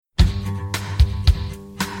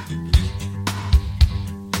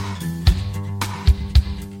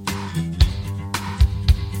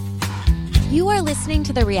You're listening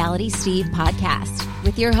to the Reality Steve podcast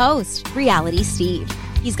with your host, Reality Steve.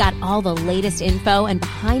 He's got all the latest info and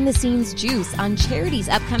behind-the-scenes juice on Charity's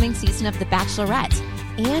upcoming season of The Bachelorette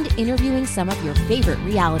and interviewing some of your favorite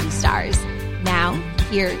reality stars. Now,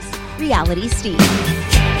 here's Reality Steve.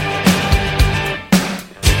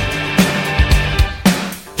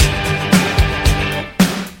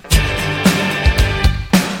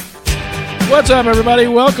 What's up, everybody?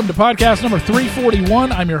 Welcome to podcast number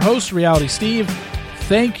 341. I'm your host, Reality Steve.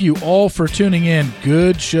 Thank you all for tuning in.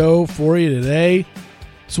 Good show for you today.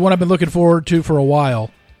 It's one I've been looking forward to for a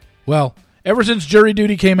while. Well, ever since Jury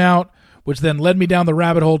Duty came out, which then led me down the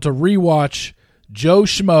rabbit hole to rewatch Joe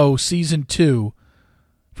Schmo Season 2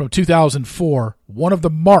 from 2004. One of the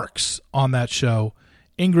marks on that show,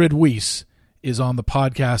 Ingrid Wiese, is on the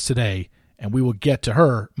podcast today, and we will get to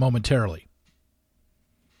her momentarily.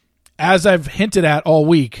 As I've hinted at all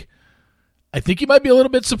week, I think you might be a little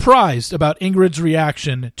bit surprised about Ingrid's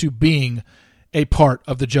reaction to being a part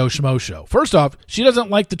of the Joe Schmo show. First off, she doesn't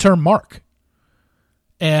like the term mark.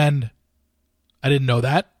 And I didn't know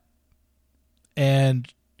that.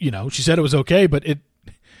 And, she said it was okay, but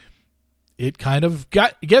it kind of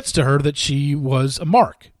gets to her that she was a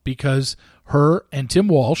mark because her and Tim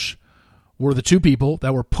Walsh were the two people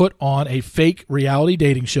that were put on a fake reality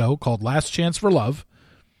dating show called Last Chance for Love.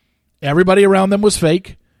 Everybody around them was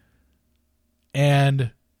fake, and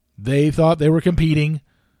they thought they were competing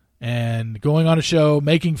and going on a show,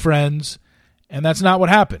 making friends, and that's not what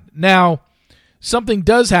happened. Now, something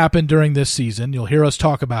does happen during this season. You'll hear us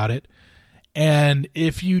talk about it, and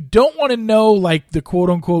if you don't want to know, the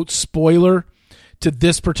quote-unquote spoiler to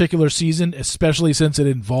this particular season, especially since it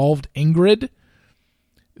involved Ingrid,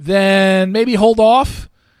 then maybe hold off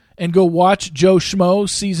and go watch Joe Schmo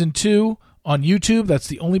Season 2 on YouTube. That's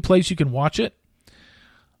the only place you can watch it.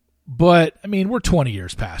 But, we're 20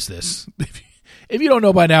 years past this. If you don't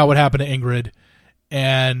know by now what happened to Ingrid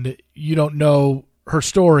and you don't know her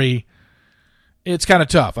story, it's kind of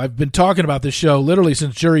tough. I've been talking about this show literally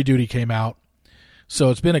since Jury Duty came out. So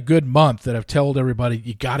it's been a good month that I've told everybody,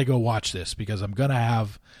 you got to go watch this because I'm going to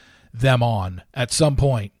have them on at some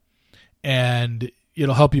point. And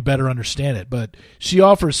it'll help you better understand it. But she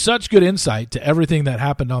offers such good insight to everything that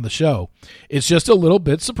happened on the show. It's just a little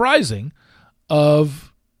bit surprising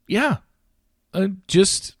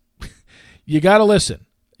just you got to listen.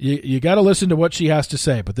 You got to listen to what she has to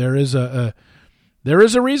say, but there is a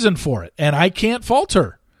reason for it, and I can't fault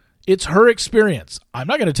her. It's her experience. I'm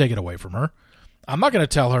not going to take it away from her. I'm not going to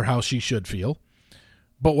tell her how she should feel.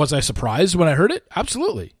 But was I surprised when I heard it?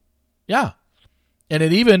 Absolutely. Yeah. And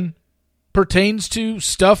it even pertains to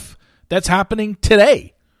stuff that's happening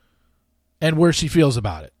today and where she feels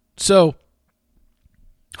about it. So,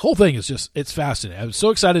 whole thing is it's fascinating. I was so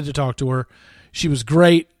excited to talk to her. She was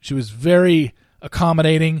great. She was very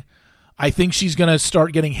accommodating. I think she's going to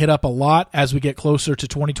start getting hit up a lot as we get closer to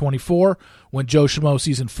 2024 when Joe Schmo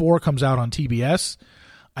Season 4 comes out on TBS.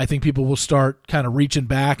 I think people will start kind of reaching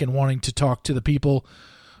back and wanting to talk to the people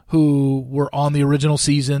who were on the original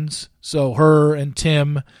seasons. So her and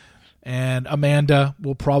Tim and Amanda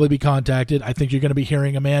will probably be contacted. I think you're going to be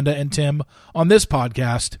hearing Amanda and Tim on this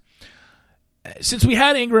podcast. Since we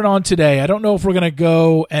had Ingrid on today, I don't know if we're going to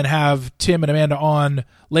go and have Tim and Amanda on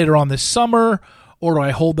later on this summer, or do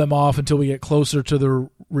I hold them off until we get closer to the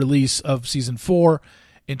release of Season 4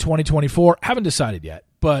 in 2024? Haven't decided yet,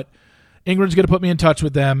 but Ingrid's going to put me in touch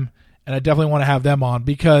with them, and I definitely want to have them on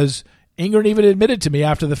because Ingrid even admitted to me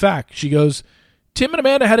after the fact. She goes, Tim and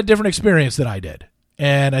Amanda had a different experience than I did.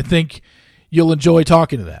 And I think you'll enjoy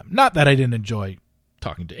talking to them. Not that I didn't enjoy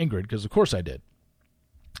talking to Ingrid, because of course I did.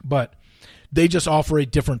 But they just offer a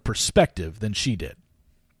different perspective than she did.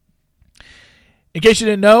 In case you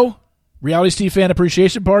didn't know, Reality Steve Fan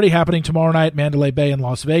Appreciation Party happening tomorrow night, Mandalay Bay in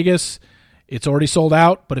Las Vegas. It's already sold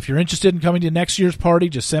out, but if you're interested in coming to next year's party,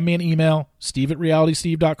 just send me an email,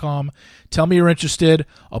 steve@realitysteve.com. Tell me you're interested.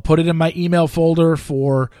 I'll put it in my email folder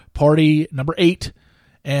for party number 8.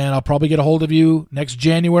 And I'll probably get a hold of you next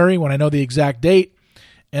January when I know the exact date,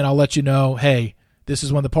 and I'll let you know, hey, this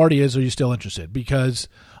is when the party is. Are you still interested? Because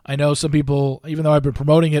I know some people, even though I've been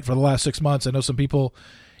promoting it for the last 6 months, I know some people,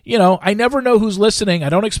 I never know who's listening. I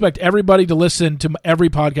don't expect everybody to listen to every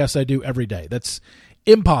podcast I do every day. That's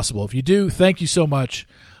impossible. If you do, thank you so much.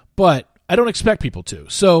 But I don't expect people to.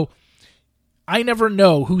 So I never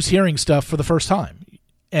know who's hearing stuff for the first time.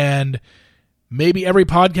 And maybe every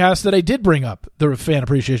podcast that I did bring up, the Fan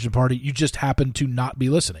Appreciation Party, you just happen to not be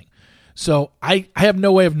listening. So I have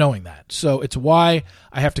no way of knowing that. So it's why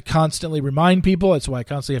I have to constantly remind people. It's why I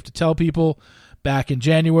constantly have to tell people back in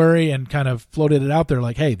January and kind of floated it out there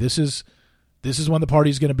like, hey, this is this is when the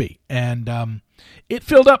party's going to be. And it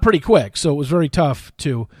filled up pretty quick, so it was very tough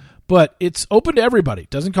too. But it's open to everybody.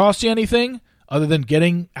 Doesn't cost you anything other than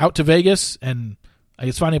getting out to Vegas and I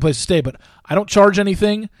guess finding a place to stay. But I don't charge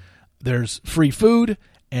anything. There's free food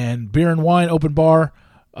and beer and wine, open bar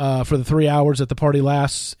for the 3 hours that the party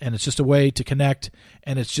lasts. And it's just a way to connect.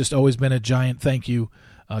 And it's just always been a giant thank you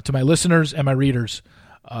to my listeners and my readers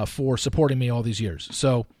for supporting me all these years.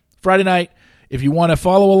 So Friday night, if you want to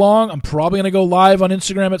follow along, I'm probably going to go live on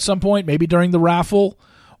Instagram at some point, maybe during the raffle,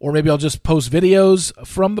 or maybe I'll just post videos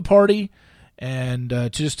from the party, and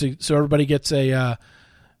so everybody gets a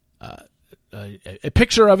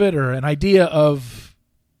picture of it or an idea of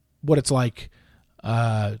what it's like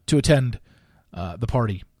to attend the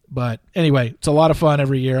party. But anyway, it's a lot of fun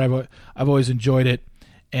every year. I've always enjoyed it,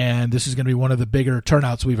 and this is going to be one of the bigger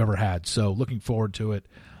turnouts we've ever had. So looking forward to it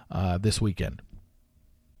this weekend.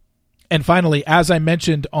 And finally, as I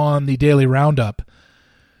mentioned on the Daily Roundup,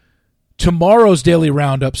 tomorrow's Daily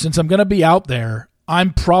Roundup, since I'm going to be out there,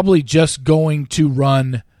 I'm probably just going to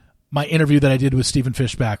run my interview that I did with Stephen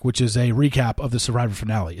Fishback, which is a recap of the Survivor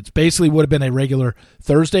finale. It's basically would have been a regular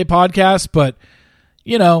Thursday podcast, but,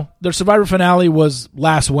 you know, their Survivor finale was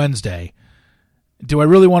last Wednesday. Do I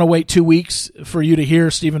really want to wait 2 weeks for you to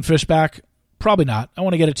hear Stephen Fishback? Probably not. I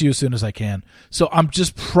want to get it to you as soon as I can. So I'm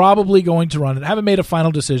just probably going to run it. I haven't made a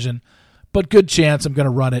final decision, but good chance I'm going to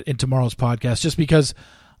run it in tomorrow's podcast just because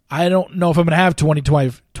I don't know if I'm going to have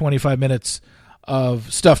 25 minutes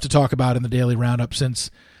of stuff to talk about in the Daily Roundup since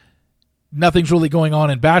nothing's really going on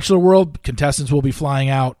in Bachelor World. Contestants will be flying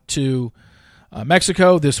out to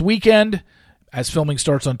Mexico this weekend as filming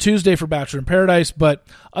starts on Tuesday for Bachelor in Paradise. But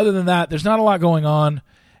other than that, there's not a lot going on,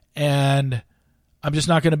 and I'm just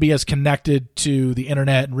not going to be as connected to the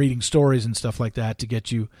internet and reading stories and stuff like that to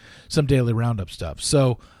get you some Daily Roundup stuff.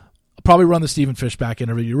 So I'll probably run the Stephen Fishback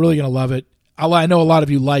interview. You're really going to love it. I know a lot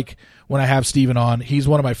of you like when I have Stephen on. He's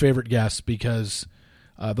one of my favorite guests because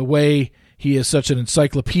the way he is such an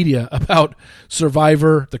encyclopedia about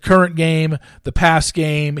Survivor, the current game, the past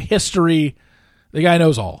game, history. The guy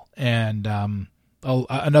knows all. And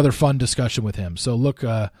another fun discussion with him. So look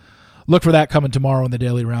for that coming tomorrow in the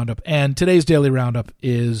Daily Roundup. And today's Daily Roundup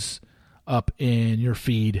is up in your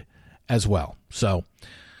feed as well. So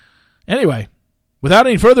anyway, without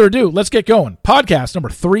any further ado, let's get going. Podcast number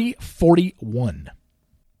 341.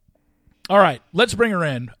 All right, let's bring her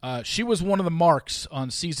in. She was one of the marks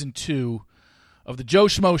on season 2 of the Joe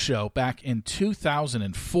Schmo Show back in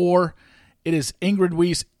 2004. It is Ingrid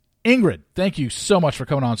Wiese. Ingrid, thank you so much for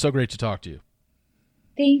coming on. So great to talk to you.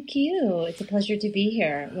 Thank you. It's a pleasure to be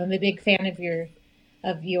here. I'm a big fan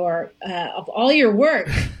of all your work.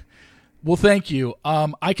 Well, thank you.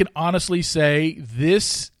 I can honestly say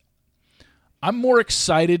this. I'm more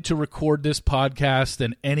excited to record this podcast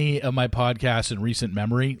than any of my podcasts in recent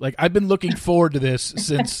memory. Like, I've been looking forward to this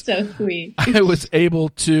since so sweet. I was able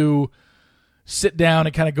to sit down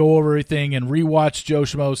and kind of go over everything and rewatch Joe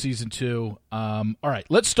Schmo season 2. All right,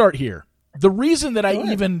 let's start here. The reason that I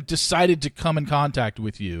even decided to come in contact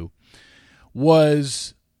with you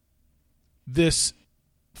was this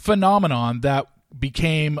phenomenon that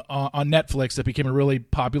became on Netflix, that became a really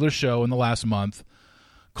popular show in the last month,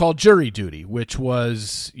 called Jury Duty, which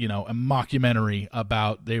was, a mockumentary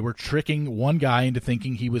about, they were tricking one guy into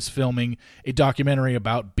thinking he was filming a documentary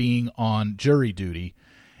about being on jury duty.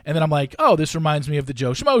 And then I'm like, oh, this reminds me of the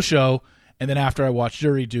Joe Schmo Show. And then after I watched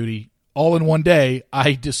Jury Duty, all in one day,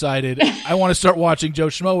 I decided I want to start watching Joe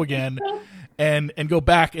Schmo again and go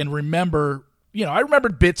back and remember, I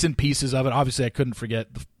remembered bits and pieces of it. Obviously, I couldn't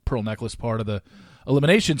forget the pearl necklace part of the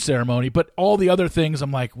elimination ceremony, but all the other things,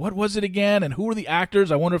 I'm like, what was it again? And who are the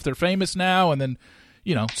actors? I wonder if they're famous now. And then,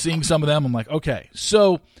 seeing some of them, I'm like, okay.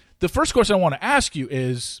 So the first question I want to ask you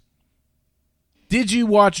is, did you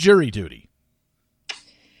watch Jury Duty?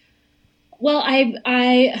 Well,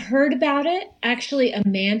 I heard about it. Actually,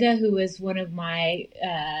 Amanda, who was one of my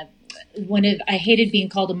I hated being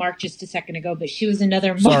called a mark just a second ago, but she was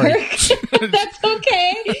another mark. That's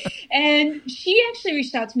okay. And she actually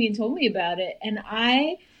reached out to me and told me about it. And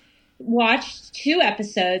I watched 2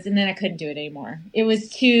 episodes and then I couldn't do it anymore. It was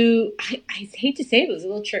too, I hate to say it, was a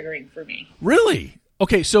little triggering for me. Really?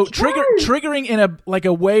 Okay. So triggering in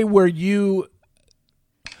a way where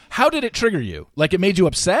how did it trigger you? Like, it made you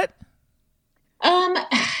upset?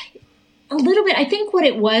 A little bit. I think what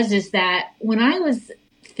it was is that when I was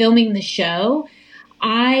filming the show,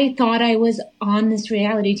 I thought I was on this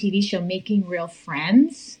reality TV show making real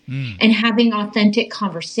friends and having authentic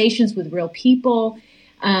conversations with real people.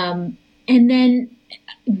 And then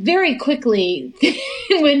very quickly,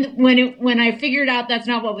 when I figured out that's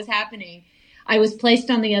not what was happening, I was placed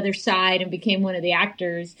on the other side and became one of the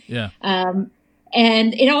actors. Yeah.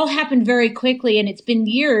 And it all happened very quickly, and it's been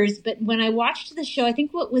years. But when I watched the show, I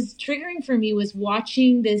think what was triggering for me was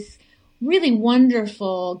watching this really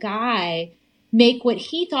wonderful guy make what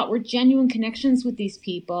he thought were genuine connections with these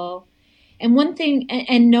people. And one thing,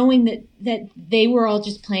 and knowing that they were all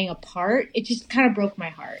just playing a part, it just kind of broke my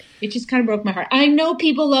heart. I know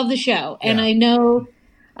people love the show, and I know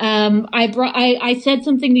I said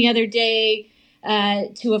something the other day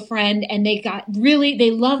to a friend, and they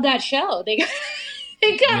loved that show. They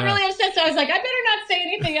got really upset. So I was like, I better not say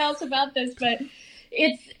anything else about this. But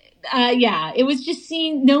it's it was just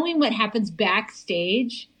knowing what happens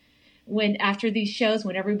backstage. After these shows,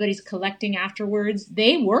 when everybody's collecting afterwards,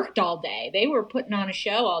 they worked all day. They were putting on a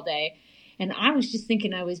show all day. And I was just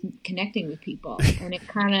thinking I was connecting with people. And it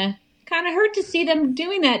kind of hurt to see them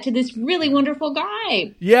doing that to this really wonderful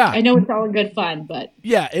guy. Yeah. I know it's all in good fun, but.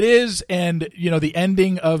 Yeah, it is. And, the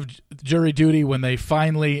ending of Jury Duty, when they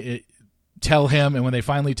finally tell him and when they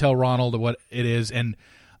finally tell Ronald what it is. And,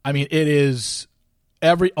 I mean, it is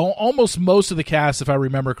almost most of the cast, if I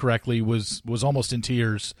remember correctly, was almost in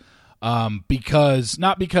tears. Not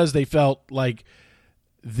because they felt like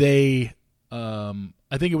they,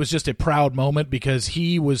 I think it was just a proud moment because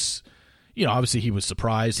he was, obviously he was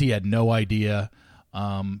surprised. He had no idea.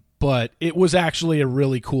 But it was actually a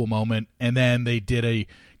really cool moment. And then they did a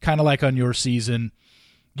kind of like on your season,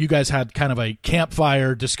 you guys had kind of a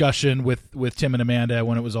campfire discussion with Tim and Amanda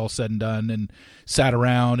when it was all said and done and sat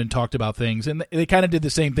around and talked about things. And they kind of did the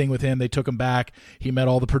same thing with him. They took him back. He met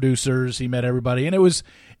all the producers. He met everybody. And it was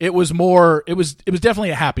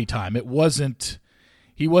definitely a happy time. He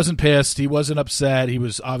wasn't pissed. He wasn't upset. He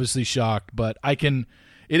was obviously shocked. But it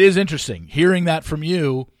is interesting hearing that from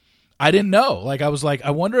you. I didn't know. Like, I was like,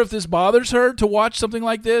 I wonder if this bothers her to watch something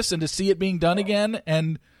like this and to see it being done again.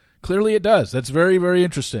 And clearly it does. That's very, very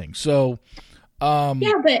interesting. So, but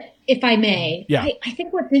if I may, yeah. I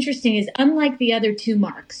think what's interesting is unlike the other two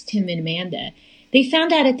Marks, Tim and Amanda, they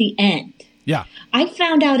found out at the end. Yeah. I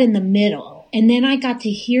found out in the middle, and then I got to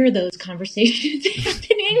hear those conversations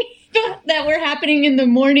happening that were happening in the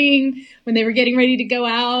morning when they were getting ready to go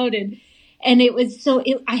out. And it was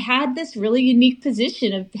I had this really unique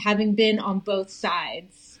position of having been on both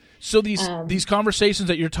sides. So these conversations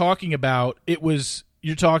that you're talking about,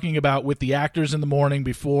 you're talking about with the actors in the morning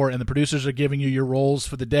before and the producers are giving you your roles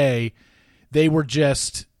for the day, they were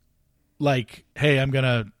just like, hey, I'm going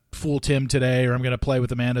to fool Tim today, or I'm going to play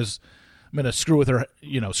with Amanda's, I'm going to screw with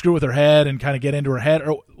her head and kind of get into her head,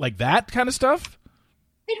 or like that kind of stuff?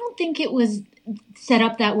 I don't think it was set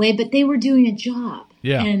up that way, but they were doing a job.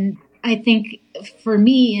 Yeah. And I think for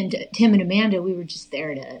me and Tim and Amanda, we were just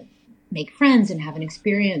there to make friends and have an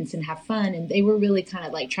experience and have fun. And they were really kind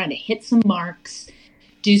of like trying to hit some marks,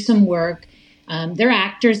 do some work. They're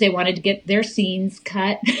actors. They wanted to get their scenes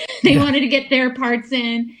cut. They wanted to get their parts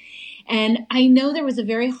in. And I know there was a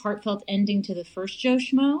very heartfelt ending to the first Joe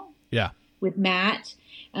Schmo. Yeah. With Matt.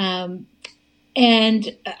 And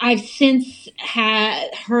I've since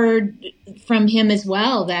heard from him as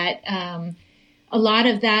well that a lot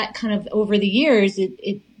of that kind of over the years,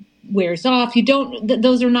 it wears off.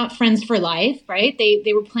 Those are not friends for life, right?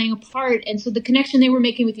 They were playing a part. And so the connection they were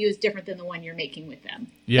making with you is different than the one you're making with them.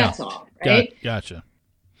 Yeah. That's all, right? Gotcha.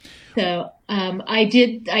 So I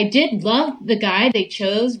did love the guy they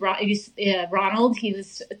chose, Ronald. He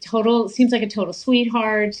was seems like a total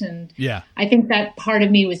sweetheart. And yeah, I think that part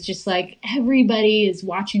of me was just like, everybody is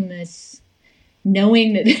watching this,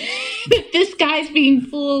 knowing that, that this guy's being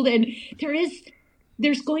fooled. And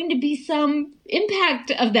there's going to be some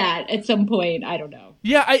impact of that at some point. I don't know.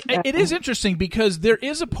 Yeah, it is interesting because there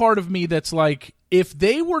is a part of me that's like, if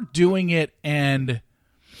they were doing it and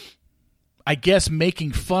I guess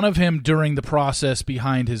making fun of him during the process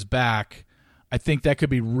behind his back, I think that could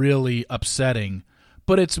be really upsetting.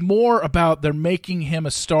 But it's more about they're making him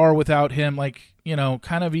a star without him, like,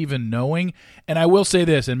 kind of even knowing. And I will say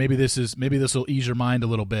this, and maybe this will ease your mind a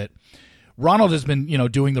little bit. Ronald has been,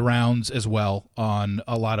 doing the rounds as well on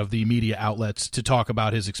a lot of the media outlets to talk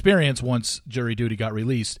about his experience once Jury Duty got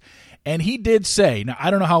released. And he did say, now I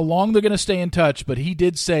don't know how long they're going to stay in touch, but he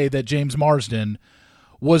did say that James Marsden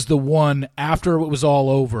was the one after it was all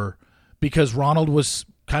over, because Ronald was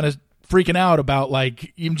kind of freaking out about,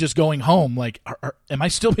 like, even just going home. Like, am I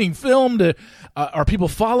still being filmed? Are people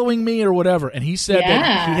following me or whatever? And he said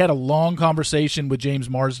that he had a long conversation with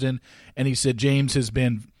James Marsden, and he said James has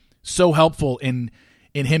been so helpful in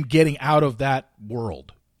him getting out of that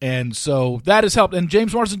world. And so that has helped. And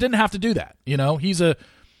James Marsden didn't have to do that. He's a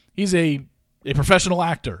a professional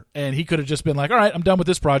actor, and he could have just been like, all right, I'm done with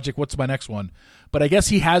this project. What's my next one? But I guess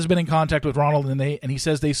he has been in contact with Ronald, and he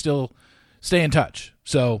says they still stay in touch.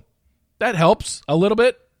 So that helps a little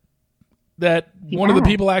bit that one of the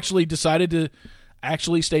people actually decided to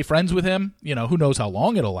actually stay friends with him. Who knows how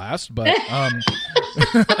long it'll last, but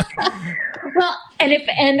well,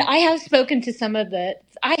 and I have spoken to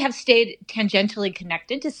I have stayed tangentially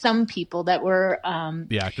connected to some people that were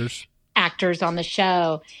the actors on the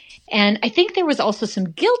show. And I think there was also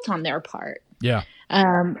some guilt on their part. Yeah.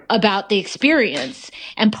 About the experience.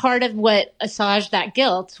 And part of what assuaged that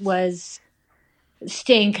guilt was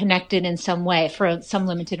staying connected in some way for some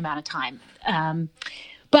limited amount of time.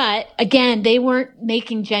 But again, they weren't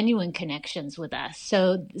making genuine connections with us.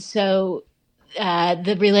 So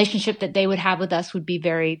the relationship that they would have with us would be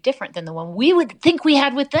very different than the one we would think we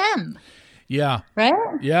had with them. Yeah. Right?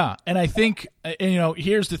 Yeah. And I think,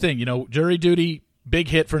 here's the thing, Jury Duty, big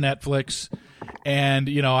hit for Netflix. And,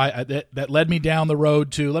 that led me down the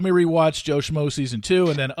road to, let me rewatch Joe Schmo season 2.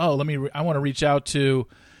 And then, I want to reach out to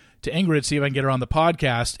Ingrid, see if I can get her on the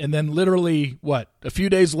podcast. And then literally, a few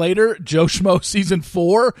days later, Joe Schmo season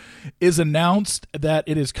 4 is announced that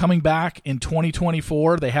it is coming back in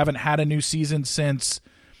 2024. They haven't had a new season since,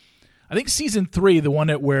 I think, season 3, the one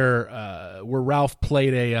where Ralph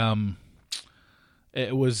played a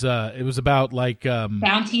it was about like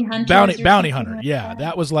bounty hunter. Bounty hunter. Yeah,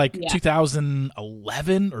 that was like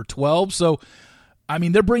 2011 or 12. So I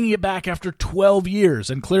mean, they're bringing it back after 12 years,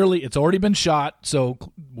 and clearly it's already been shot. So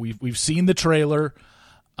we've seen the trailer.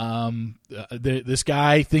 This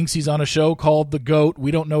guy thinks he's on a show called The GOAT.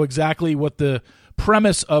 We don't know exactly what the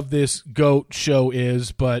premise of this GOAT show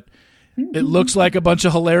is, but it looks like a bunch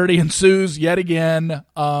of hilarity ensues yet again.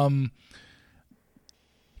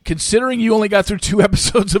 Considering you only got through 2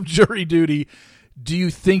 episodes of Jury Duty, do you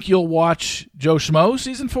think you'll watch Joe Schmo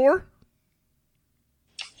season 4?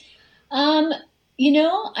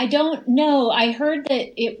 I don't know. I heard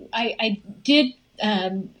that I did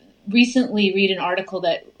recently read an article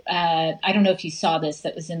that I don't know if you saw this,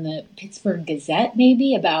 that was in the Pittsburgh Gazette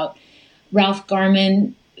maybe, about Ralph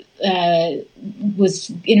Garman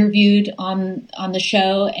was interviewed on the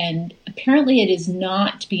show, and apparently it is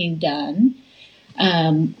not being done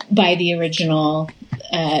by the original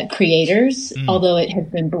creators, although it has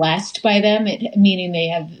been blessed by them, meaning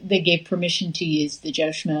they gave permission to use the Joe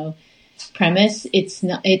Schmo premise.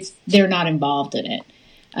 They're not involved in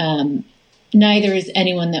it. Neither is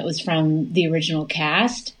anyone that was from the original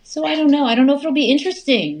cast. So I don't know. I don't know if it'll be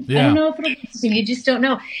interesting. Yeah. I don't know if it'll be interesting. You just don't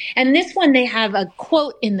know. And this one, they have a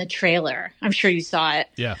quote in the trailer. I'm sure you saw it.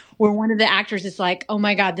 Yeah. Where one of the actors is like, "Oh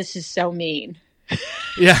my God, this is so mean."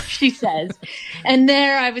 Yeah. She says. And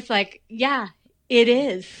there I was like, yeah, it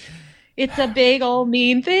is. It's a big old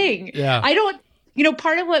mean thing. Yeah.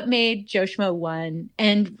 Part of what made Joe Schmo 1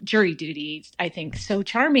 and Jury Duty, I think, so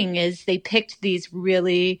charming is they picked these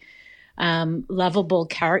really lovable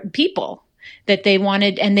people that they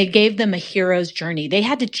wanted, and they gave them a hero's journey. They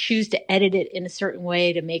had to choose to edit it in a certain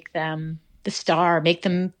way to make them the star, make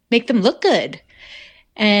them look good.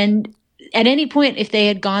 And at any point, if they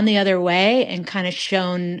had gone the other way and kind of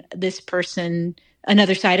shown this person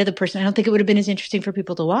another side of the person, I don't think it would have been as interesting for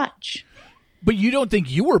people to watch. But you don't think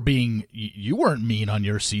you weren't mean on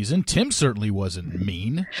your season? Tim certainly wasn't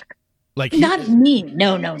mean. Not mean.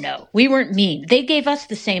 No. We weren't mean. They gave us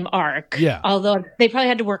the same arc. Yeah. Although they probably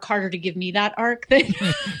had to work harder to give me that arc.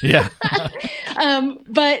 Yeah.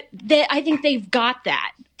 But I think they've got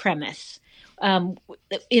that premise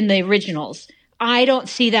in the originals. I don't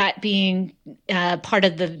see that being part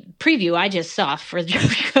of the preview I just saw for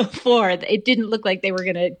Joe 4. It didn't look like they were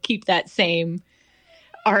going to keep that same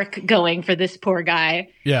arc going for this poor guy.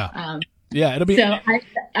 Yeah. It'll be. So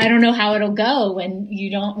I don't know how it'll go when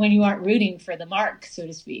you aren't rooting for the mark, so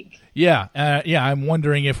to speak. Yeah. I'm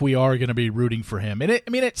wondering if we are going to be rooting for him. And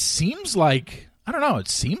it seems like, I don't know. It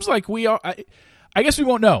seems like we are. I guess we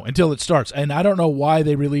won't know until it starts. And I don't know why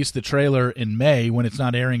they released the trailer in May when it's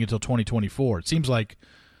not airing until 2024. It seems like,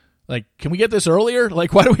 can we get this earlier?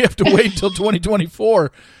 Like, why do we have to wait until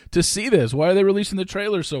 2024 to see this? Why are they releasing the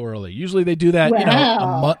trailer so early? Usually they do that,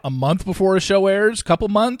 a month before a show airs, couple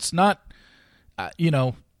months, not,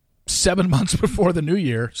 7 months before the new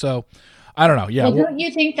year. So I don't know. Yeah. Well, don't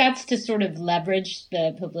you think that's to sort of leverage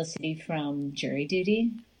the publicity from Jury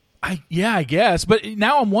Duty? I guess. But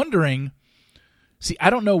now I'm wondering. See,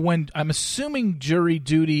 I don't know when. I'm assuming Jury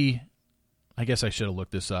Duty, I guess I should have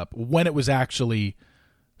looked this up, when it was actually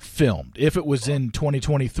filmed. If it was in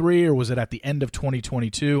 2023 or was it at the end of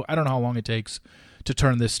 2022. I don't know how long it takes to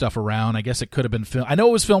turn this stuff around. I guess it could have been filmed. I know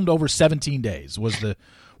it was filmed over 17 days was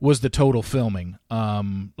was the total filming.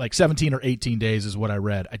 Like 17 or 18 days is what I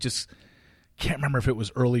read. I just can't remember if it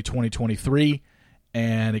was early 2023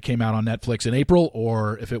 and it came out on Netflix in April,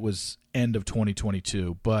 or if it was end of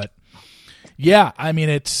 2022. But yeah, I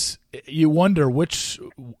mean, you wonder which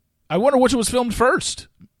was filmed first.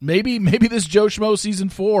 Maybe this Joe Schmo season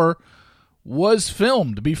 4 was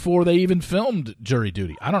filmed before they even filmed Jury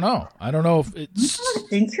Duty. I don't know. I don't know if it's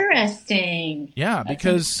interesting. Yeah,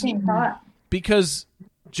 because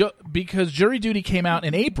Jury Duty came out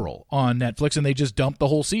in April on Netflix, and they just dumped the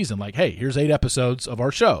whole season. Like, hey, here's 8 episodes of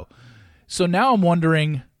our show. So now I'm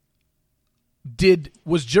wondering,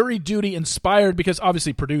 was Jury Duty inspired? Because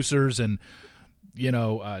obviously producers and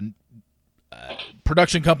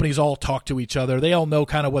production companies all talk to each other. They all know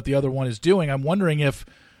kind of what the other one is doing. I'm wondering if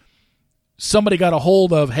somebody got a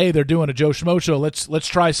hold of, hey, they're doing a Joe Schmo show, let's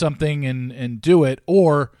try something and do it,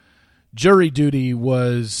 or Jury Duty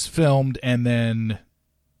was filmed and then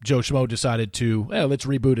Joe Schmo decided to, let's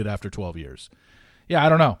reboot it after 12 years. Yeah, I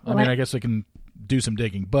don't know. I mean, I guess we can do some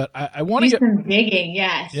digging, but I want to get some digging.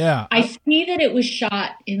 Yes. Yeah. I see that it was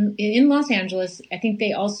shot in Los Angeles. I think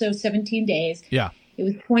they also 17 days. Yeah. It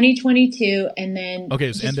was 2022, and then okay, it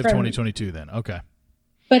was end of 2022 then. Okay.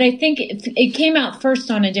 But I think it came out first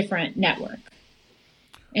on a different network,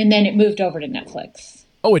 and then it moved over to Netflix.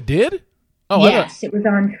 Oh, it did? Oh, yes, it was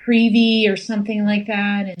on Freevee or something like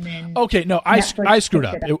that, and then. Okay, no, I screwed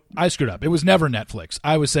up. I screwed up. It was never Netflix.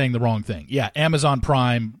 I was saying the wrong thing. Yeah, Amazon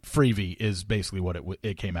Prime Freevee is basically what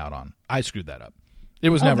it came out on. I screwed that up. It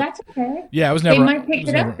was never. That's okay. Yeah, it was never. They might pick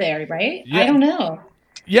it up there, right? Yeah. I don't know.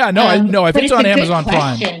 Yeah, no, if it's on Amazon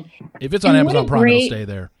Prime, it'll stay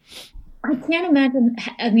there. I can't imagine.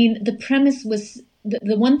 I mean, the premise was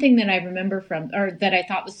the one thing that I remember or that I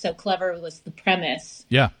thought was so clever was the premise.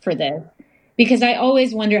 Yeah. For this, because I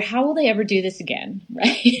always wonder, how will they ever do this again,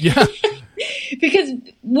 right? Yeah. Because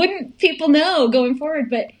wouldn't people know going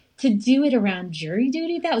forward? But to do it around Jury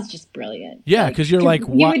Duty, that was just brilliant. Yeah, because you're like,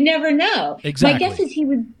 what? You would never know. Exactly. My guess is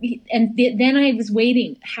then I was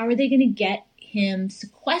waiting. How are they going to get him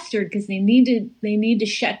sequestered? Because they need to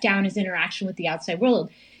shut down his interaction with the outside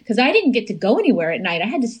world. Because I didn't get to go anywhere at night. I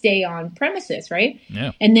had to stay on premises, right?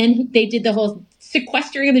 Yeah. And then they did the whole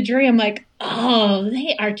sequestering of the jury. I'm like, oh,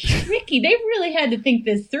 they are tricky. They really had to think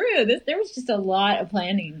this through. There was just a lot of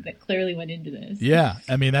planning that clearly went into this. Yeah.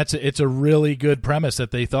 I mean, it's a really good premise that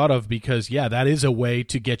they thought of, because, yeah, that is a way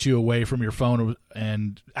to get you away from your phone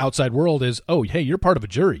and outside world is, oh, hey, you're part of a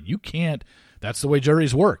jury. You can't. That's the way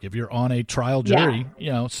juries work. If you're on a trial jury,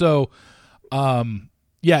 so,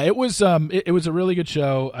 yeah, it was a really good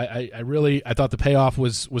show. I thought the payoff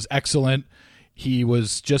was excellent. He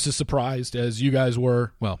was just as surprised as you guys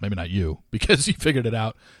were. Well, maybe not you, because you figured it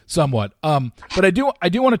out somewhat. But I do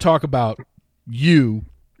want to talk about you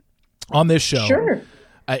on this show. Sure.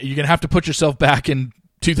 You're gonna have to put yourself back in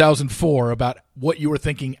 2004 about what you were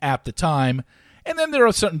thinking at the time, and then there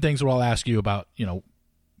are certain things where I'll ask you about,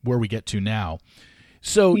 where we get to now.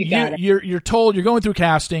 So you're told you're going through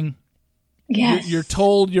casting. Yes. You're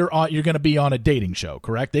told you're going to be on a dating show,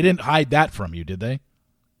 correct? They didn't hide that from you, did they?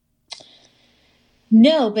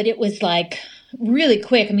 No, but it was like really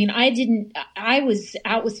quick. I mean, I was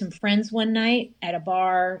out with some friends one night at a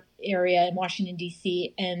bar area in Washington,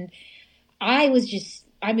 D.C., and I was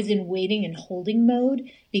in waiting and holding mode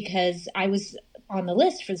because I was on the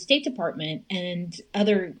list for the State Department and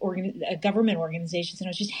other government organizations, and I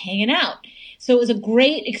was just hanging out. So it was a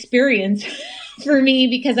great experience for me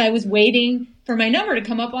because I was waiting for my number to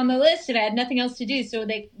come up on the list and I had nothing else to do. So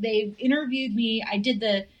they interviewed me.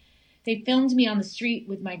 They filmed me on the street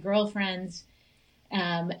with my girlfriends.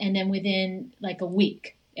 And then within like a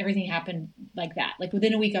week, everything happened like that. Like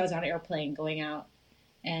within a week, I was on an airplane going out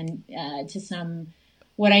and to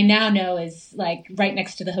what I now know is like right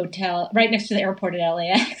next to the airport at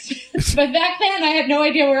LAX. But back then I had no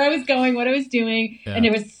idea where I was going, what I was doing. Yeah. And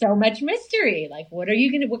there was so much mystery. Like, what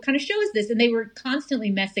kind of show is this? And they were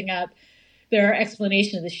constantly messing up their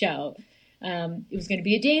explanation of the show. It was going to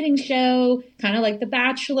be a dating show, kind of like The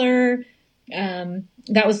Bachelor.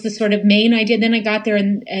 That was the sort of main idea. Then I got there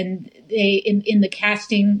and they, in the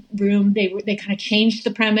casting room, they kind of changed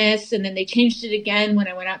the premise, and then they changed it again when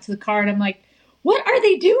I went out to the car, and I'm like, what are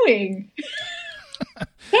they doing? Sounds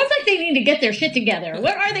like they need to get their shit together.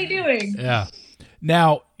 What are they doing? Yeah.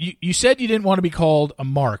 Now, you said you didn't want to be called a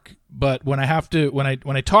mark, but when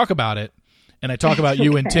I talk about it, and I talk about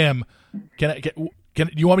you and Tim, can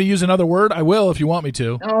you want me to use another word? I will if you want me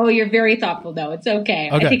to. Oh, you're very thoughtful, though. It's okay.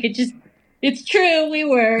 I think it's true. We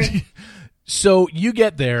were. So you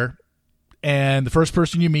get there, and the first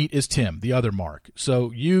person you meet is Tim, the other Mark.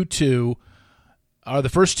 So you two, are the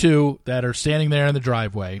first two that are standing there in the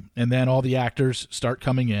driveway, and then all the actors start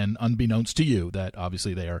coming in, unbeknownst to you that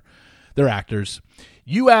obviously they're actors.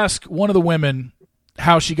 You ask one of the women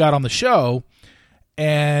how she got on the show,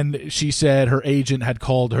 and she said her agent had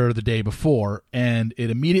called her the day before, and it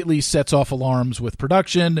immediately sets off alarms with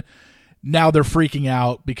production. Now they're freaking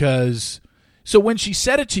out because... So when she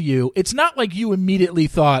said it to you, it's not like you immediately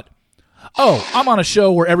thought, oh, I'm on a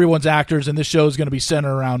show where everyone's actors and this show is going to be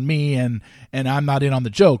centered around me and I'm not in on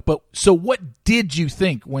the joke. But so what did you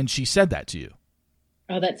think when she said that to you?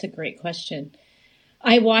 Oh, that's a great question.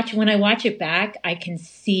 When I watch it back, I can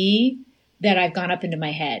see that I've gone up into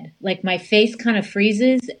my head. Like my face kind of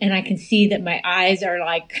freezes and I can see that my eyes are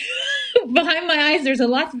like behind my eyes. There's a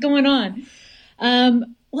lot going on.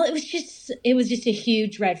 Well, it was just a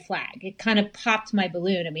huge red flag. It kind of popped my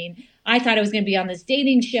balloon. I mean, I thought I was going to be on this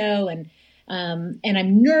dating show, and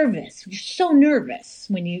I'm nervous. You're so nervous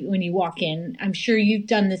when you walk in. I'm sure you've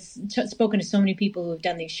done this, spoken to so many people who have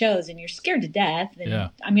done these shows, and you're scared to death. And, yeah.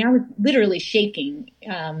 I mean, I was literally shaking,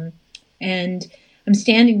 and I'm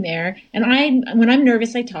standing there, and when I'm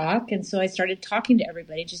nervous, I talk, and so I started talking to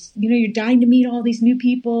everybody. Just you're dying to meet all these new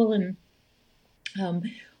people, and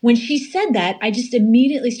when she said that, I just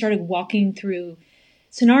immediately started walking through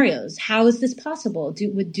scenarios. How is this possible?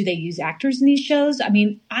 Do they use actors in these shows? I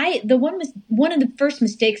mean, one of the first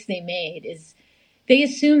mistakes they made is they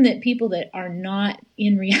assume that people that are not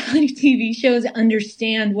in reality TV shows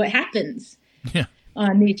understand what happens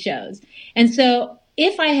on these shows. And so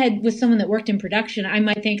if I was someone that worked in production, I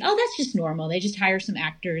might think, oh, that's just normal. They just hire some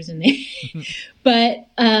actors and they, but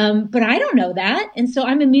I don't know that. And so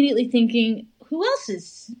I'm immediately thinking, who else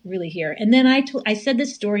is really here? And then I said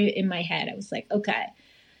this story in my head. I was like, okay,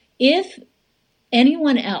 if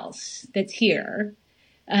anyone else that's here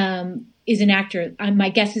is an actor, my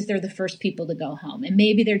guess is they're the first people to go home. And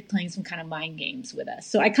maybe they're playing some kind of mind games with us.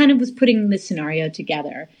 So I kind of was putting this scenario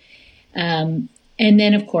together. And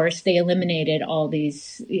then, of course, they eliminated all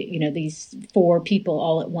these 4 people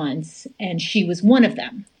all at once. And she was one of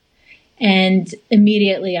them. And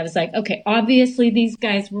immediately I was like, okay, obviously these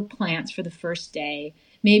guys were plants for the first day.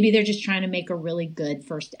 Maybe they're just trying to make a really good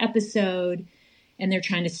first episode and they're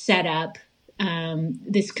trying to set up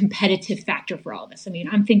this competitive factor for all of us. I mean,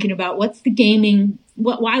 I'm thinking about what's the gaming,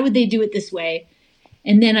 why would they do it this way?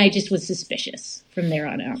 And then I just was suspicious from there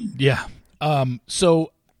on out. Yeah.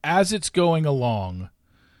 So as it's going along,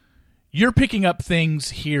 you're picking up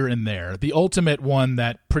things here and there. The ultimate one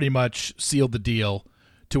that pretty much sealed the deal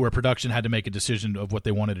to where production had to make a decision of what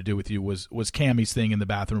they wanted to do with you was Cammie's thing in the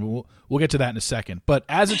bathroom. We'll get to that in a second. But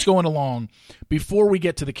as it's going along, before we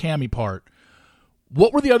get to the Cammie part,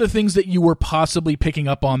 what were the other things that you were possibly picking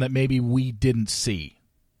up on that maybe we didn't see?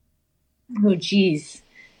 Oh, geez.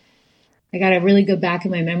 I got to really go back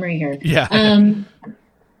in my memory here. Yeah.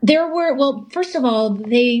 There were, well, first of all,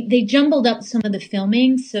 they jumbled up some of the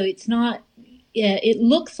filming, so it's not, it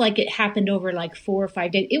looks like it happened over like 4 or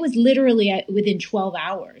 5 days. It was literally within 12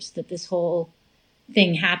 hours that this whole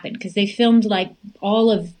thing happened, because they filmed like all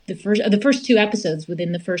of the first 2 episodes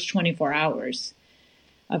within the first 24 hours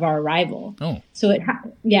of our arrival. Oh. So it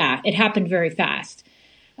happened very fast.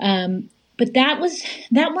 But that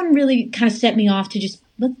one really kind of set me off to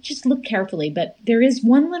let's just look carefully. But there is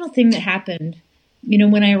one little thing that happened.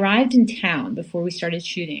 When I arrived in town before we started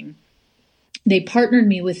shooting, they partnered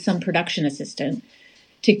me with some production assistant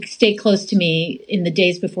to stay close to me in the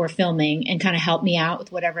days before filming and kind of help me out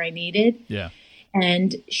with whatever I needed. Yeah.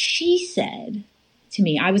 And she said to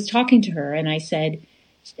me, I was talking to her and I said,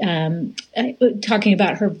 talking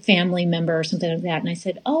about her family member or something like that. And I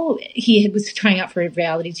said, oh, he was trying out for a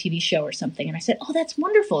reality TV show or something. And I said, oh, that's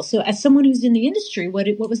wonderful. So as someone who's in the industry, what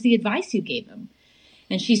was the advice you gave him?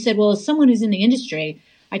 And she said, well, as someone who's in the industry,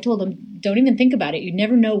 I told him, don't even think about it. You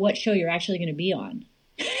never know what show you're actually going to be on.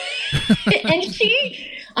 And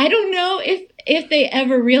I don't know if they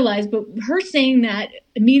ever realized, but her saying that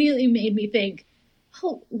immediately made me think,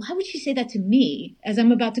 oh, why would she say that to me as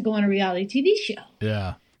I'm about to go on a reality TV show?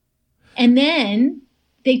 Yeah. And then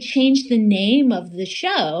they changed the name of the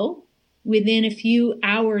show. Within a few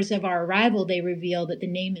hours of our arrival, they revealed that the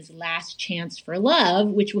name is Last Chance for Love,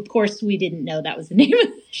 which, of course, we didn't know that was the name of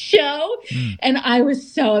the show. Mm. And I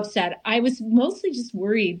was so upset. I was mostly just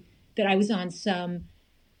worried that I was on some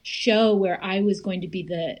show where I was going to be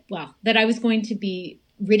that I was going to be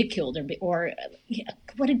ridiculed or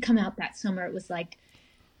what had come out that summer. It was like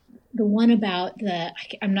the one about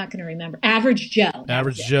I'm not going to remember, Average Joe.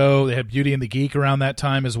 Average Joe. They had Beauty and the Geek around that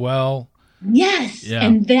time as well. Yes. Yeah.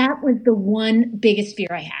 And that was the one biggest fear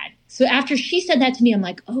I had. So after she said that to me, I'm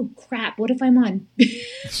like, oh crap, what if I'm on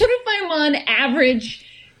Average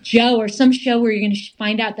Joe or some show where you're going to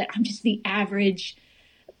find out that I'm just the average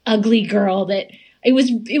ugly girl that it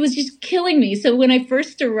was just killing me. So when I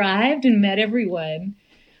first arrived and met everyone,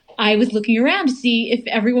 I was looking around to see if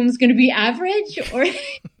everyone was going to be average or,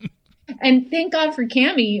 and thank God for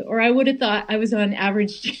Cammie, or I would have thought I was on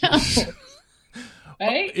Average Joe.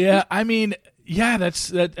 Right? Yeah. I mean, yeah,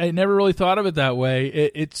 that. I never really thought of it that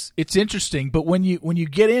way. It's interesting, but when you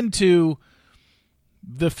get into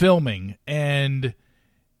the filming and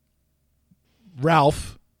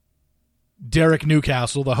Ralph, Derek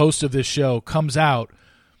Newcastle, the host of this show, comes out,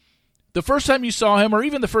 the first time you saw him, or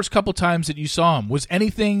even the first couple times that you saw him,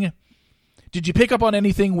 did you pick up on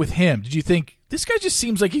anything with him? Did you think, this guy just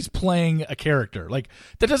seems like he's playing a character? Like,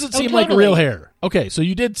 that doesn't seem like real hair. Okay, so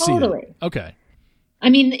you did see that. Okay. I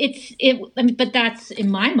mean, but that's, in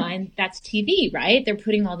my mind, that's TV, right? They're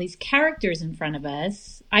putting all these characters in front of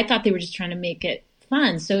us. I thought they were just trying to make it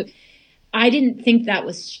fun. So I didn't think that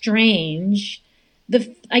was strange.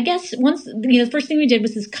 I guess once, the first thing we did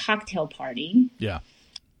was this cocktail party. Yeah.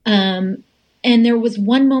 And there was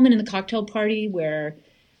one moment in the cocktail party where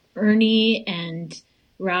Ernie and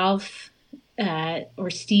Ralph, or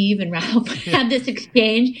Steve and Ralph had this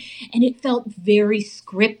exchange, and it felt very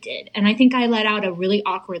scripted. And I think I let out a really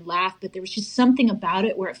awkward laugh, but there was just something about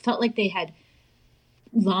it where it felt like they had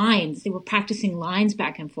lines. They were practicing lines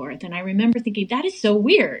back and forth. And I remember thinking, that is so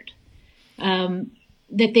weird,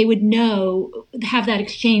 that they would have that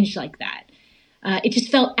exchange like that. It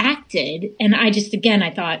just felt acted. And I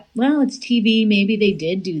thought, well, it's TV. Maybe they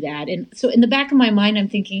did do that. And so in the back of my mind, I'm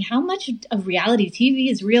thinking, how much of reality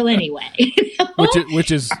TV is real anyway?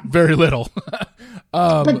 which is very little.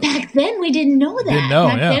 But back then we didn't know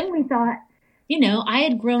that. Then we thought, I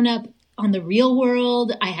had grown up on the Real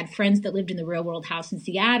World. I had friends that lived in the Real World house in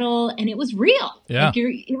Seattle, and it was real. Yeah.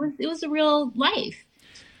 It was a real life.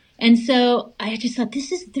 And so I just thought,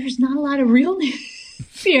 there's not a lot of realness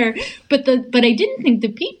here, but I didn't think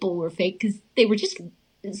the people were fake, because they were just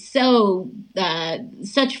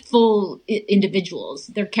such full individuals.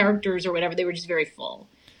 Their characters or whatever, they were just very full,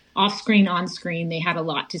 off screen, on screen. They had a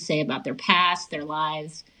lot to say about their past, their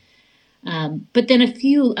lives. But then a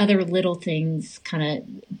few other little things kind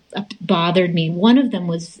of bothered me. One of them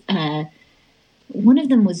was that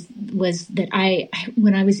I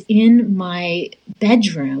when I was in my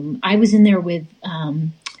bedroom, I was in there with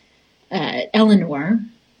Eleanor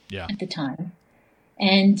at the time.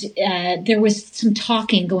 And there was some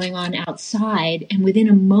talking going on outside. And within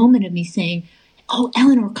a moment of me saying, "Oh,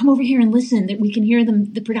 Eleanor, come over here and listen," that we can hear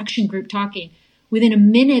the production group talking. Within a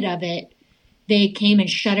minute of it, they came and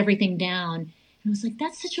shut everything down. And I was like,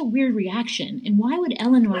 that's such a weird reaction. And why would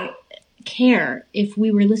Eleanor care if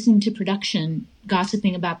we were listening to production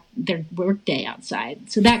gossiping about their workday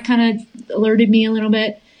outside? So that kind of alerted me a little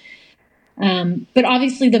bit. But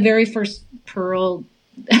obviously the very first pearl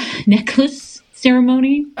necklace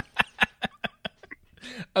ceremony.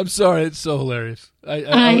 I'm sorry, it's so hilarious.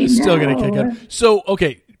 I'm still going to kick it. So,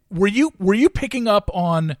 okay, were you picking up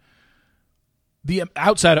on the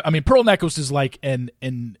outside? I mean, pearl necklace is like an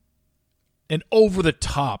over the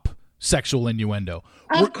top sexual innuendo.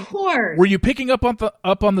 Of course. Were you picking up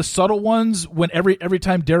on the subtle ones when every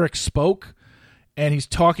time Derek spoke? And he's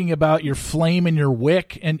talking about your flame and your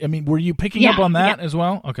wick, and I mean, were you picking up on that as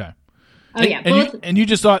well? Okay. Oh yeah. And you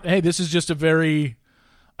just thought, hey, this is just a very,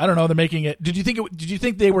 I don't know, they're making it. Did you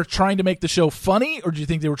think they were trying to make the show funny, or did you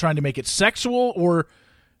think they were trying to make it sexual, or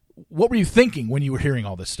what were you thinking when you were hearing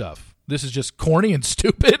all this stuff? This is just corny and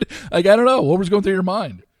stupid. Like, I don't know, what was going through your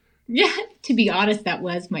mind? Yeah, to be honest, that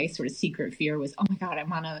was my sort of secret fear was, oh my God,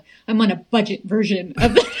 I'm on a budget version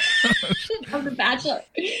of of The Bachelor.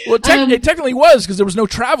 Well, it technically was, because there was no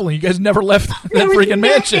traveling. You guys never left that freaking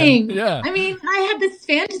mansion. Yeah. I mean, I had this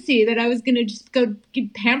fantasy that I was going to just go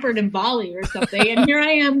get pampered in Bali or something, and here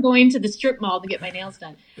I am going to the strip mall to get my nails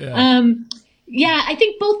done. Yeah. Yeah, I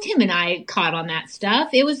think both Tim and I caught on that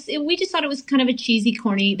stuff. We just thought it was kind of a cheesy,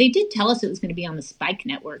 corny. They did tell us it was going to be on the Spike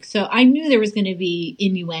Network, so I knew there was going to be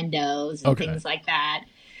innuendos and things like that.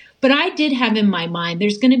 But I did have in my mind,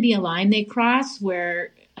 there's going to be a line they cross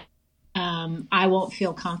where I won't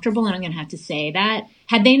feel comfortable, and I'm going to have to say that.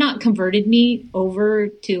 Had they not converted me over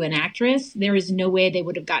to an actress, there is no way they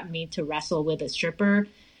would have gotten me to wrestle with a stripper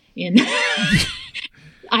in...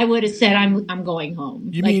 I would have said, I'm going home.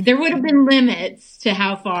 There would have been limits to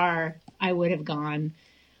how far I would have gone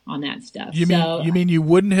on that stuff. You mean you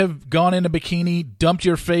wouldn't have gone in a bikini, dumped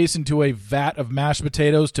your face into a vat of mashed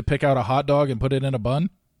potatoes to pick out a hot dog and put it in a bun?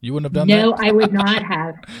 You wouldn't have done that? No, I would not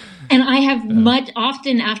have. And I have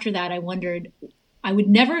often after that, I wondered, I would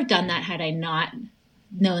never have done that had I not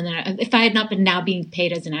known that, if I had not been now being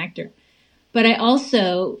paid as an actor. But I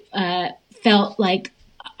also felt like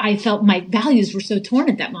my values were so torn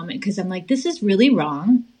at that moment because I'm like, this is really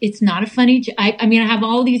wrong. It's not a funny. I mean, I have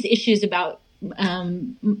all these issues about,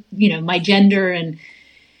 my gender, and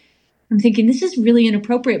I'm thinking this is really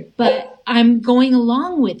inappropriate, but I'm going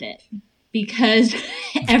along with it because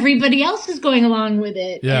everybody else is going along with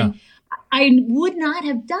it. Yeah. And I would not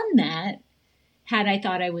have done that had I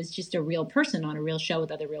thought I was just a real person on a real show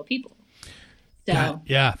with other real people. So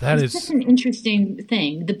that is such an interesting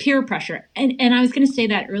thing, the peer pressure. And I was going to say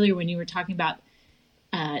that earlier when you were talking about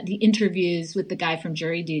the interviews with the guy from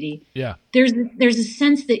Jury Duty. Yeah. There's a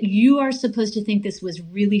sense that you are supposed to think this was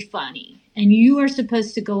really funny and you are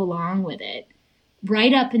supposed to go along with it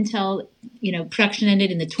right up until, production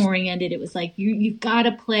ended and the touring ended. It was like, you've got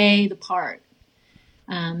to play the part.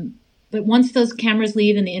 But once those cameras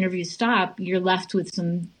leave and the interviews stop, you're left with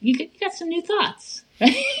you got some new thoughts,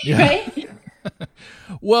 right? Yeah. Right?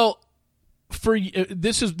 Well,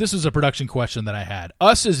 this is a production question that I had.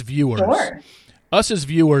 Us as viewers,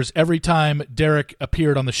 every time Derek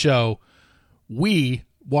appeared on the show, we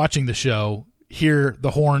watching the show hear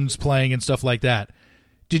the horns playing and stuff like that.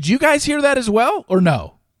 Did you guys hear that as well, or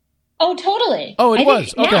no? Oh, totally. Oh, it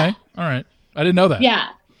was okay. All right, I didn't know that. Yeah,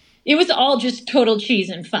 it was all just total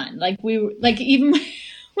cheese and fun. Like even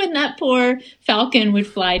when that poor falcon would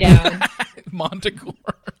fly down, Montecore.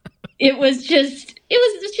 It was just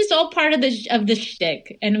all part of the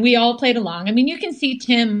shtick, and we all played along. I mean, you can see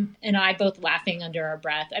Tim and I both laughing under our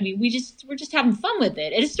breath. I mean, we're just having fun with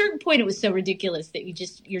it. At a certain point, it was so ridiculous that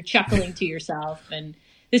you're chuckling to yourself. And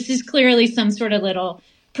this is clearly some sort of little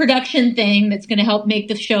production thing that's going to help make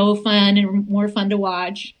the show fun and more fun to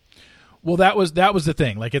watch. Well, that was the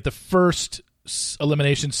thing. Like at the first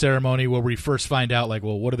elimination ceremony where we first find out, like,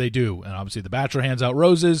 well, what do they do? And obviously, the Bachelor hands out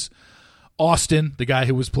roses. Austin, the guy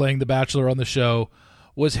who was playing the Bachelor on the show,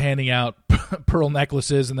 was handing out pearl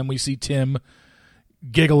necklaces, and then we see Tim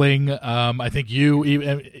giggling. I think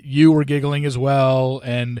you were giggling as well,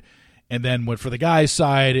 and then for the guy's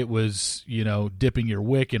side, it was dipping your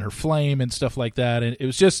wick in her flame and stuff like that, and it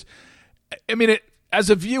was just, I mean, as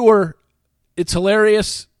a viewer, it's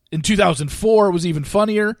hilarious. In 2004, it was even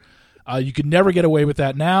funnier. You could never get away with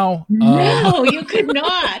that now. No, you could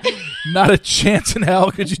not. Not a chance in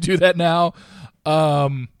hell could you do that now.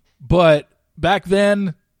 But back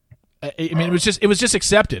then, I mean, it was just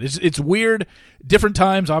accepted. It's weird. Different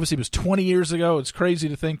times. Obviously, it was 20 years ago. It's crazy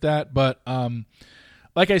to think that. But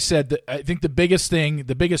like I said, I think the biggest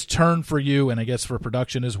turn for you, and I guess for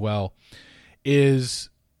production as well, is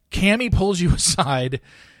Cammie pulls you aside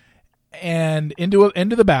and into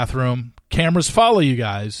the bathroom. Cameras follow you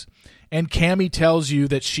guys. And Cammie tells you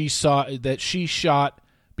that she shot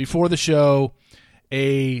before the show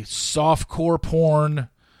a softcore porn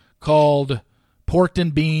called Porked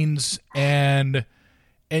and Beans, and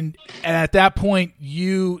at that point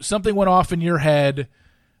something went off in your head.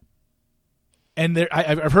 And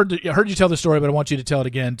I've heard you tell the story, but I want you to tell it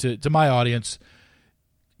again to my audience.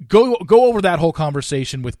 Go over that whole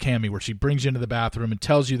conversation with Cammie where she brings you into the bathroom and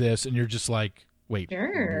tells you this, and you're just like, wait,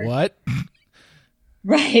 sure. What?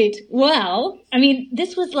 Right. Well, I mean,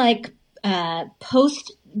 this was like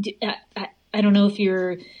post. I don't know if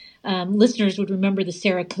your listeners would remember the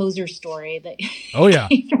Sarah Kozer story. That. Oh yeah.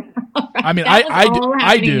 I mean,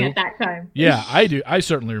 I do. At that time. Yeah, I do. I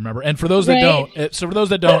certainly remember. And for those that don't,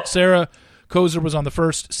 Sarah Kozer was on the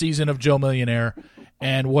first season of Joe Millionaire,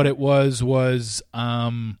 and what it was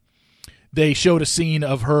they showed a scene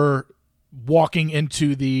of her walking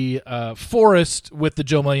into the forest with the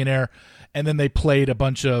Joe Millionaire. And then they played a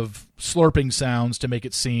bunch of slurping sounds to make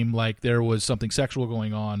it seem like there was something sexual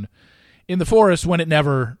going on in the forest when it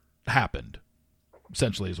never happened,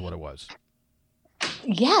 essentially is what it was.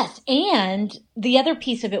 Yes, and the other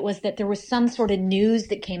piece of it was that there was some sort of news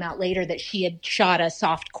that came out later that she had shot a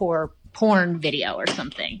softcore porn video or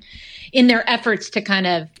something in their efforts to kind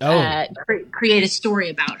of create a story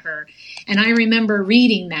about her. And I remember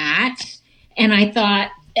reading that, and I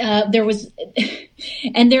thought, so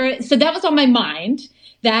that was on my mind,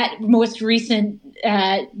 that most recent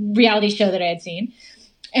reality show that I had seen.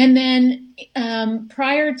 And then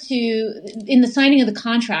prior to, in the signing of the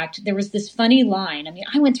contract, there was this funny line. I mean,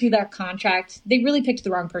 I went through that contract. They really picked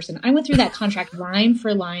the wrong person. I went through that contract line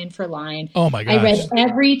for line for line. Oh my gosh. I read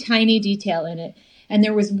every tiny detail in it. And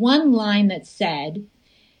there was one line that said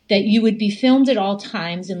that you would be filmed at all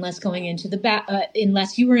times unless going into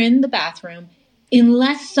unless you were in the bathroom,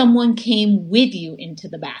 unless someone came with you into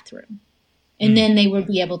the bathroom. And then they would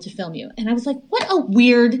be able to film you. And I was like, what a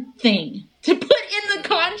weird thing to put in the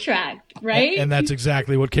contract. right? And that's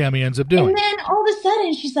exactly what Cammie ends up doing. And then all of a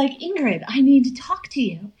sudden she's like, Ingrid, I need to talk to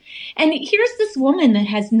you. And here's this woman that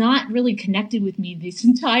has not really connected with me this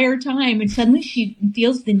entire time. And suddenly she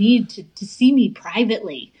feels the need to see me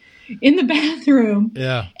privately in the bathroom.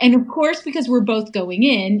 Yeah. And of course, because we're both going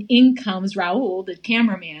in comes Raul, the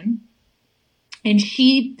cameraman. And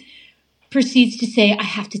she proceeds to say, I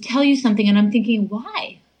have to tell you something. And I'm thinking,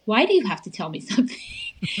 why? Why do you have to tell me something?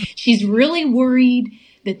 She's really worried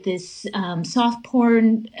that this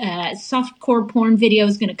softcore porn video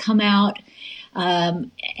is going to come out.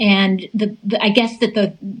 And I guess that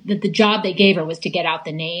the job they gave her was to get out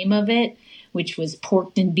the name of it, which was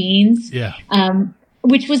Porked and Beans. Yeah.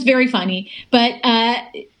 Which was very funny. But the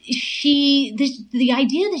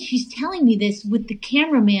idea that she's telling me this with the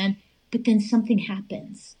cameraman, but then something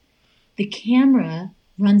happens. The camera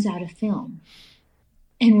runs out of film.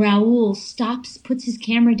 And Raul stops, puts his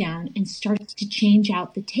camera down, and starts to change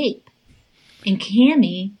out the tape. And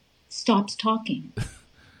Cammie stops talking.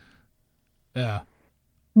 Yeah.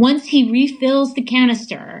 Once he refills the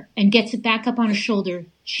canister and gets it back up on her shoulder,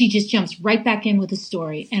 she just jumps right back in with the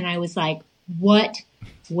story. And I was like, what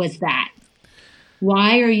was that?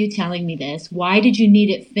 Why are you telling me this? Why did you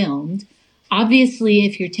need it filmed? Obviously,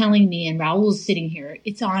 if you're telling me and Raul's sitting here,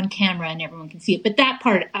 it's on camera and everyone can see it. But that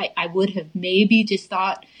part I would have maybe just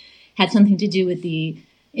thought had something to do with the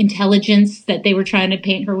intelligence that they were trying to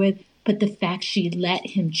paint her with. But the fact she let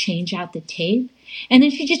him change out the tape and then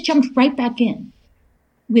she just jumped right back in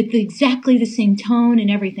with exactly the same tone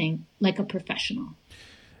and everything like a professional.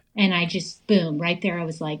 And I just, boom, right there. I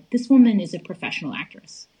was like, this woman is a professional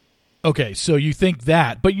actress. Okay, so you think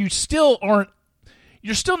that, but you still aren't.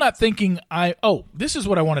 You're still not thinking, this is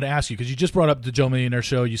what I wanted to ask you, because you just brought up the Joe Millionaire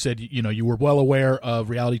show. You said, you were well aware of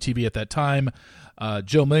reality TV at that time.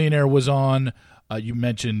 Joe Millionaire was on. You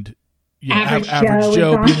mentioned Average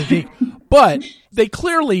Joe being a geek. But they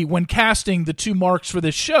clearly, when casting the two marks for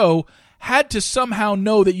this show, had to somehow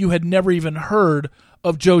know that you had never even heard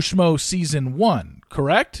of Joe Schmo season 1,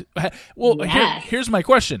 correct? Well, yes. Here's my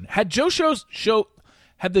question. Had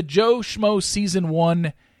the Joe Schmo season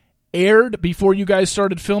 1 aired before you guys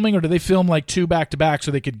started filming, or did they film like 2 back-to-back so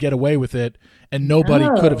they could get away with it and nobody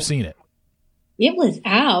could have seen it? It was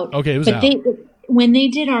out. Okay, it was out. When they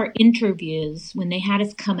did our interviews, when they had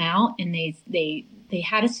us come out and they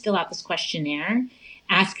had us fill out this questionnaire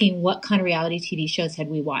asking what kind of reality TV shows had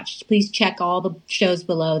we watched. Please check all the shows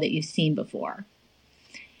below that you've seen before.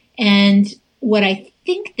 And what I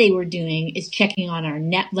think they were doing is checking on our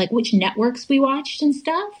which networks we watched and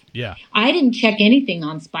stuff. Yeah. I didn't check anything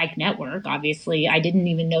on Spike Network. Obviously, I didn't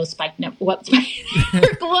even know what Spike Network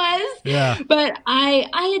was. Yeah. But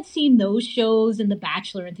I had seen those shows and The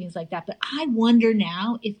Bachelor and things like that. But I wonder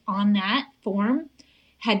now if on that form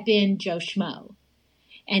had been Joe Schmo.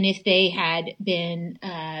 And if they had been,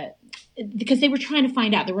 because they were trying to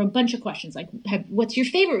find out, there were a bunch of questions like, what's your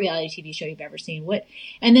favorite reality TV show you've ever seen?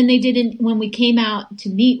 And then they didn't, when we came out to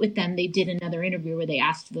meet with them, they did another interview where they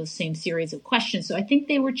asked those same series of questions. So I think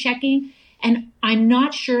they were checking, and I'm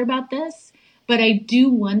not sure about this, but I do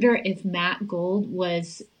wonder if Matt Gold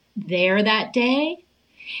was there that day.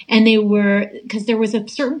 And they were, because there was a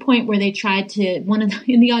certain point where they tried to,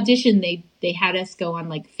 in the audition, they had us go on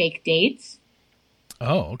like fake dates.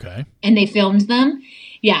 Oh, okay. And they filmed them.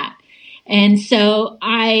 Yeah. And so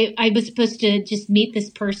I was supposed to just meet this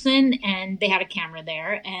person, and they had a camera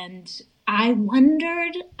there. And I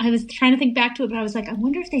wondered, I was trying to think back to it, but I was like, I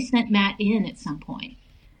wonder if they sent Matt in at some point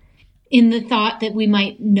in the thought that we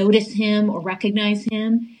might notice him or recognize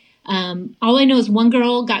him. All I know is one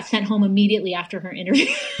girl got sent home immediately after her interview.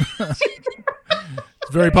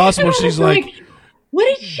 It's very possible she's like, what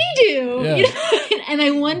did she do? Yeah. You know? And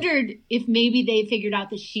I wondered if maybe they figured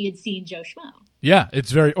out that she had seen Joe Schmo. Yeah,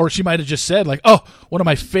 or she might have just said like, oh, one of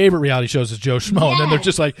my favorite reality shows is Joe Schmo. Yes. And then they're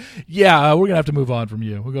just like, yeah, we're going to have to move on from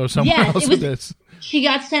you. We'll go somewhere else with this. She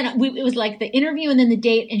got sent, it was like the interview and then the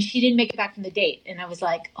date, and she didn't make it back from the date. And I was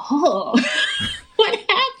like, oh, what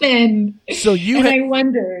happened? So I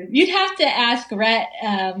wondered. You'd have to ask Rhett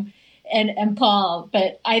and Paul,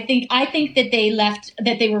 but I think that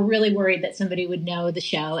they were really worried that somebody would know the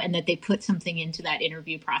show, and that they put something into that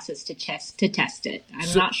interview process to test it.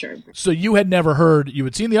 I'm not sure. So you had never heard, you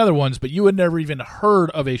had seen the other ones, but you had never even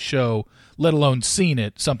heard of a show, let alone seen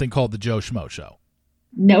it, something called the Joe Schmo Show.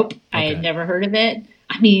 Nope. Okay. I had never heard of it.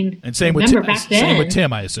 I mean, and same with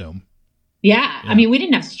Tim, I assume. Yeah. I mean, we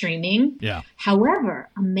didn't have streaming. Yeah. However,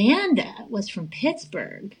 Amanda was from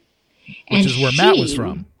Pittsburgh. Which is where Matt was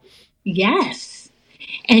from. Yes.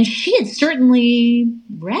 And she had certainly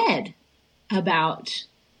read about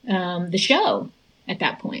the show at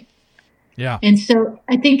that point. Yeah. And so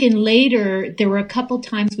I think there were a couple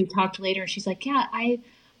times we talked later and she's like, yeah, I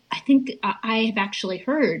think I have actually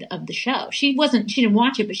heard of the show. She didn't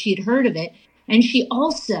watch it, but she had heard of it. And she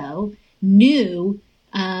also knew,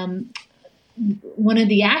 one of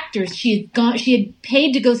the acters. She had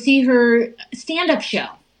paid to go see her stand-up show.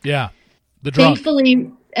 Yeah. The drunk.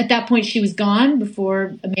 Thankfully, at that point she was gone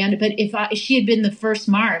before Amanda, but if she had been the first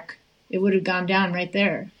mark, it would have gone down right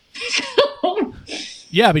there.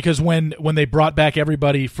 Yeah, because when they brought back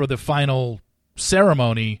everybody for the final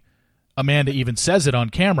ceremony, Amanda even says it on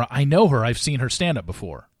camera. I know her. I've seen her stand up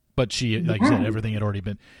before, but she, like I said, everything had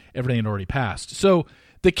already passed. So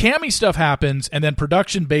the Cammy stuff happens, and then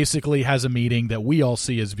production basically has a meeting that we all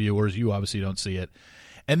see as viewers. You obviously don't see it,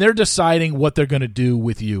 and they're deciding what they're going to do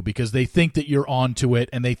with you because they think that you're onto it,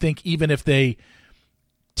 and they think even if they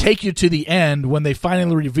take you to the end, when they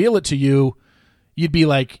finally reveal it to you, you'd be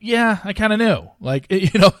like, yeah, I kind of knew. Like,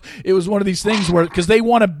 it was one of these things where, because they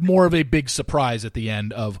wanted more of a big surprise at the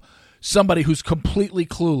end of somebody who's completely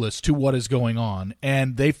clueless to what is going on,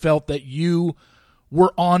 and they felt that you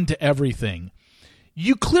were on to everything.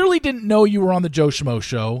 You clearly didn't know you were on the Joe Schmo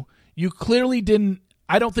show. You clearly didn't,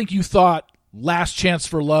 I don't think you thought Last Chance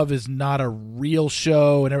for Love is not a real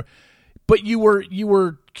show, but you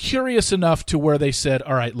were curious enough to where they said,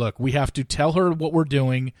 all right, look, we have to tell her what we're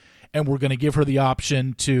doing, and we're going to give her the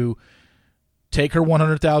option to take her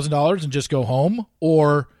 $100,000 and just go home,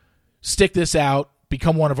 or stick this out,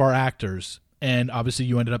 become one of our actors. And obviously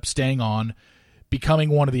you ended up staying on, becoming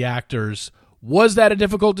one of the actors. Was that a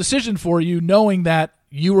difficult decision for you, knowing that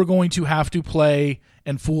you were going to have to play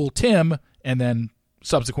and fool Tim and then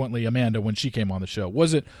subsequently Amanda when she came on the show?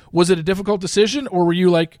 Was it a difficult decision, or were you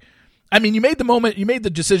like, I mean, you made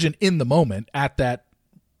the decision in the moment at that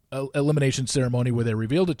elimination ceremony where they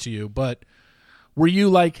revealed it to you, but were you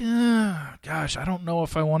like, gosh, I don't know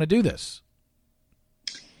if I want to do this?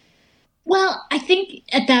 Well, I think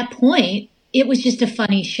at that point it was just a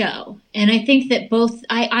funny show, and I think that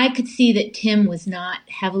I could see that Tim was not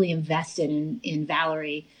heavily invested in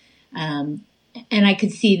Valerie, and I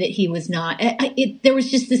could see that he was not. There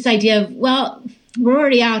was just this idea of, well, we're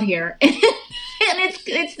already out here, and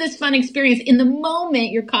it's this fun experience. In the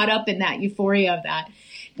moment, you're caught up in that euphoria of that.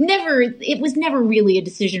 It was never really a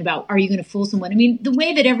decision about, are you going to fool someone? I mean, the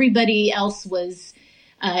way that everybody else was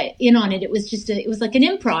in on it, it was like an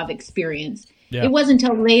improv experience. Yeah. It wasn't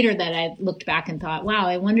until later that I looked back and thought, wow,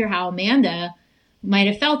 I wonder how Amanda might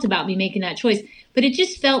have felt about me making that choice. But it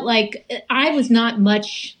just felt like I was not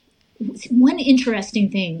much. One interesting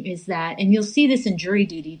thing is that, and you'll see this in Jury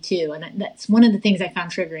Duty too, and that's one of the things I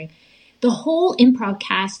found triggering. The whole improv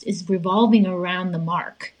cast is revolving around the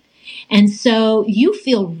mark. And so you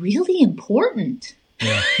feel really important.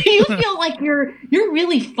 Yeah. You feel like you're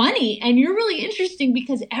really funny and you're really interesting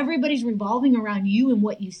because everybody's revolving around you and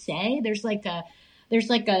what you say. There's like a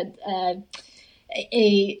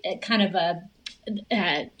kind of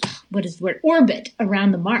a what is the word? Orbit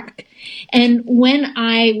around the mark. And when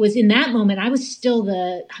I was in that moment, I was still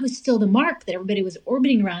the mark that everybody was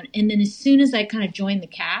orbiting around. And then as soon as I kind of joined the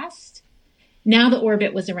cast, now the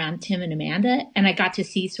orbit was around Tim and Amanda, and I got to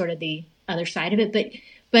see sort of the other side of it.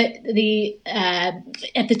 But the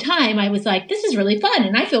at the time I was like, this is really fun,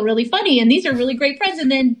 and I feel really funny, and these are really great friends.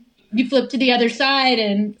 And then you flip to the other side,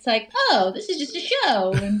 and it's like, oh, this is just a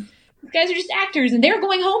show, and these guys are just actors, and they're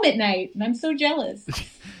going home at night, and I'm so jealous.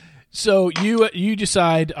 So you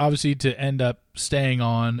decide obviously to end up staying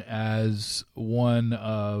on as one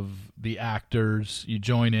of the actors. You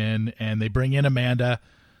join in, and they bring in Amanda.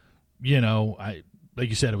 Like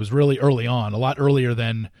you said, it was really early on, a lot earlier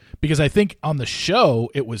than, because I think on the show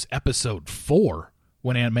it was episode 4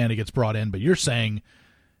 when Amanda gets brought in, but you're saying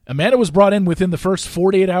Amanda was brought in within the first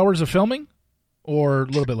 48 hours of filming, or a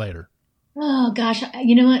little bit later? Oh gosh,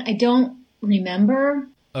 you know what? I don't remember.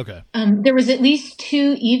 Okay. There was at least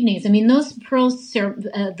 2 evenings. I mean, those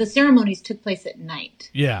the ceremonies took place at night.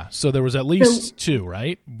 Yeah, so there was at least 2,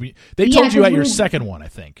 right? They told you at your second one, I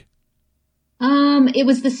think. It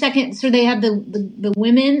was the second. So they had the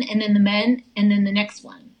women, and then the men, and then the next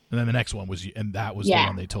one. And then the next one was, and that was the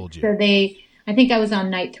one they told you. So I think I was on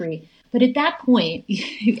night 3. But at that point,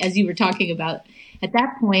 as you were talking about, at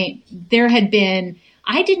that point,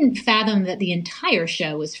 I didn't fathom that the entire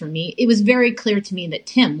show was for me. It was very clear to me that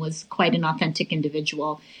Tim was quite an authentic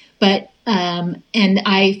individual. But, and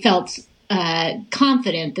I felt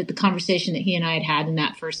confident that the conversation that he and I had in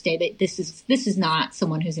that first day, that this is not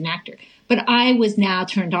someone who's an actor. But I was now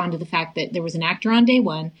turned on to the fact that there was an actor on day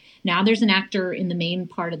 1. Now there's an actor in the main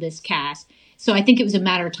part of this cast. So I think it was a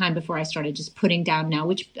matter of time before I started just putting down now,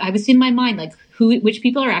 which I was in my mind, like which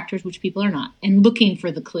people are actors, which people are not, and looking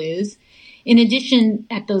for the clues. In addition,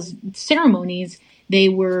 at those ceremonies, they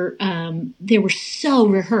were so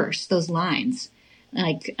rehearsed, those lines.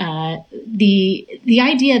 Like the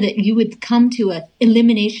idea that you would come to a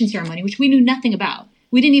elimination ceremony, which we knew nothing about.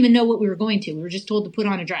 We didn't even know what we were going to. We were just told to put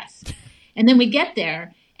on a dress. And then we get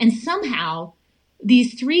there, and somehow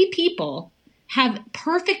these three people have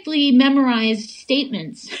perfectly memorized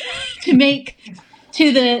statements to make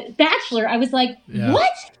to the Bachelor. I was like,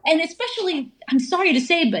 what? And especially, I'm sorry to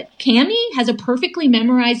say, but Cammie has a perfectly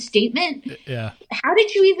memorized statement. Yeah. How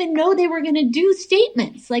did you even know they were going to do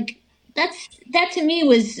statements? Like, that to me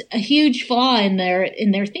was a huge flaw in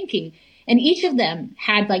their thinking. And each of them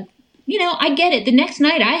had, like, you know, I get it. The next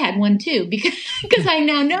night I had one too, because I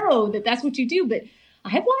now know that that's what you do. But I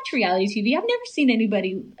have watched reality TV. I've never seen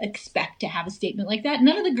anybody expect to have a statement like that.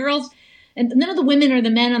 None of the girls and none of the women or the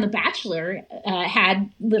men on The Bachelor had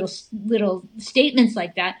little statements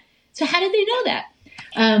like that. So how did they know that?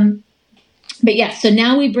 But yeah, so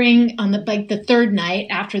now we bring on the third night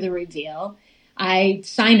after the reveal, I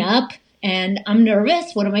sign up and I'm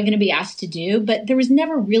nervous. What am I going to be asked to do? But there was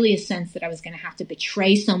never really a sense that I was going to have to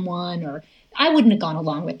betray someone, or I wouldn't have gone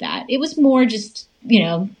along with that. It was more just, you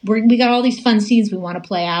know, we got all these fun scenes we want to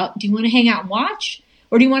play out. Do you want to hang out and watch,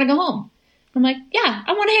 or do you want to go home? I'm like, yeah,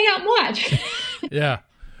 I want to hang out and watch. Yeah.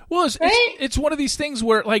 Well, it's one of these things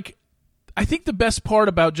where, like, I think the best part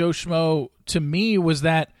about Joe Schmo to me was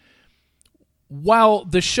that while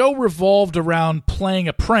the show revolved around playing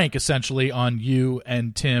a prank essentially on you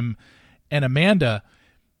and Tim and Amanda,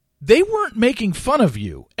 they weren't making fun of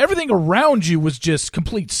you. Everything around you was just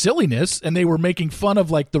complete silliness, and they were making fun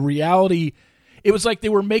of, like, the reality. It was like they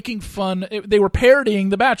were making fun. They were parodying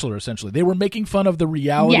The Bachelor, essentially. They were making fun of the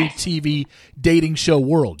reality TV dating show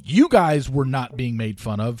world. You guys were not being made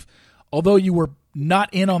fun of, although you were not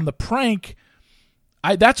in on the prank.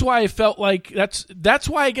 That's why I felt like that's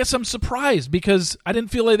why I guess I'm surprised, because I didn't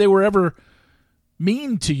feel like they were ever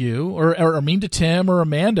mean to you or mean to Tim or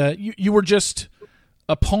Amanda. You were just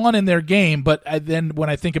a pawn in their game. But then when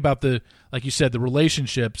I think about like you said, the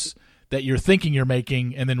relationships that you're thinking you're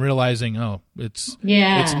making, and then realizing, it's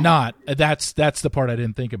not. That's the part I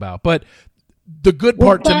didn't think about. But the good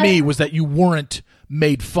part to me was that you weren't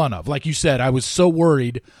made fun of. Like you said, I was so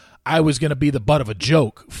worried I was going to be the butt of a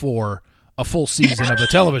joke for a full season of the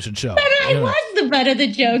television show. But I was the butt of the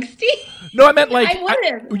joke, Steve. No, I meant, like, I would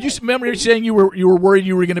have. You remember you saying you were worried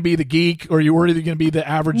you were going to be the geek, or you were worried you were going to be the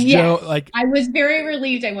average Joe? Like, I was very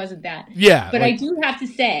relieved I wasn't that. Yeah. But I do have to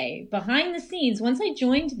say, behind the scenes, once I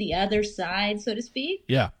joined the other side, so to speak,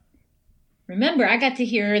 remember, I got to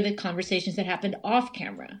hear the conversations that happened off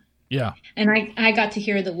camera. Yeah. And I got to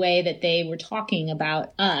hear the way that they were talking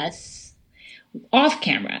about us off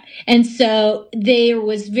camera. And so there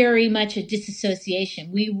was very much a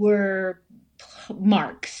disassociation. We were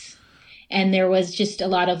marks, and there was just a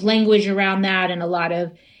lot of language around that, and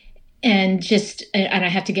and I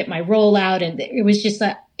have to get my role out. And it was just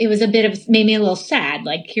made me a little sad.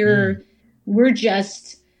 Like, we're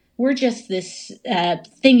just this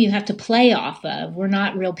thing you have to play off of. We're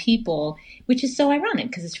not real people, which is so ironic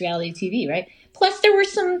because it's reality TV, right? Plus, there were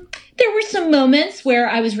some moments where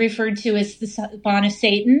I was referred to as the spawn of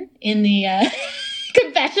Satan in the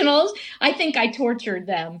confessionals. I think I tortured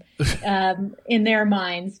them in their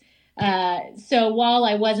minds. So while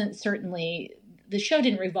I wasn't certainly, the show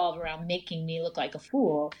didn't revolve around making me look like a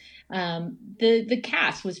fool. The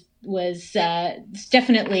cast was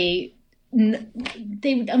definitely.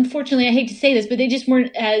 They, unfortunately, I hate to say this, but they just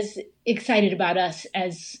weren't as excited about us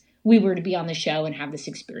as we were to be on the show and have this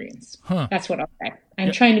experience. Huh. That's what I'll say.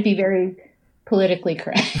 I'm trying to be very politically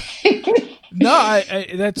correct. No,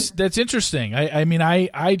 that's interesting. I mean,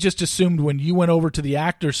 I just assumed when you went over to the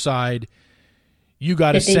actor side, you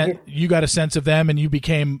got a sense of them, and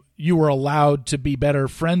you were allowed to be better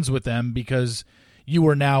friends with them because you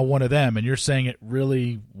were now one of them. And you're saying it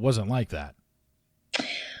really wasn't like that.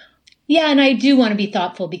 Yeah, and I do want to be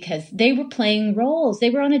thoughtful because they were playing roles.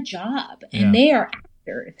 They were on a job, and they are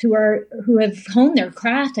actors who have honed their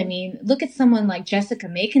craft. I mean, look at someone like Jessica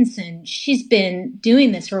Makinson. She's been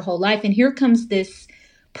doing this her whole life, and here comes this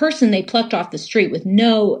person they plucked off the street with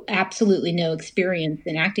absolutely no experience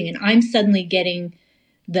in acting, and I'm suddenly getting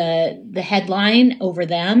the headline over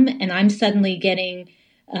them, and I'm suddenly getting.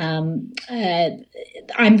 I'm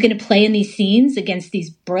going to play in these scenes against these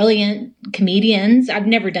brilliant comedians. I've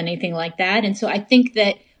never done anything like that. And so I think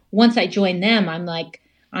that once I join them, I'm like,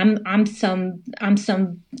 I'm some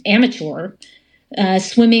amateur,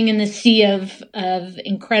 swimming in the sea of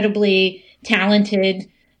incredibly talented,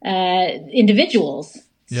 individuals.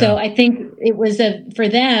 Yeah. So I think it was for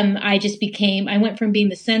them, I went from being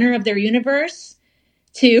the center of their universe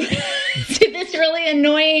to to this really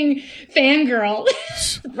annoying fangirl,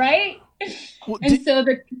 right? Well,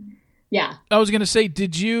 I was going to say,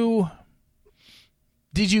 did you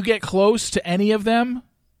get close to any of them,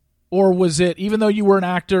 or was it, even though you were an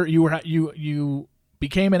actor, you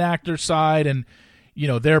became an actor side, and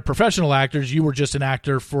they're professional actors, you were just an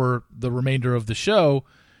actor for the remainder of the show?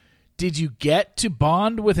 Did you get to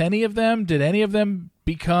bond with any of them? Did any of them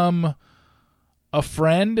become a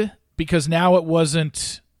friend? Because now it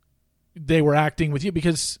wasn't they were acting with you.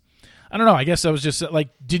 Because, I don't know, I guess I was just like,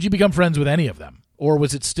 did you become friends with any of them? Or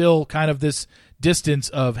was it still kind of this distance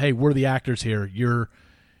of, hey, we're the actors here.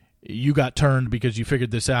 You got turned because you figured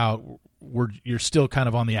this out. You're still kind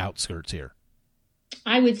of on the outskirts here.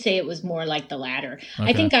 I would say it was more like the latter. Okay.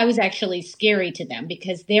 I think I was actually scary to them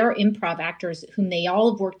because they're improv actors whom they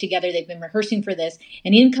all have worked together. They've been rehearsing for this.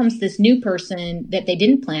 And in comes this new person that they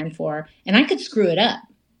didn't plan for. And I could screw it up.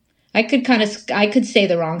 I could say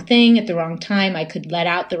the wrong thing at the wrong time. I could let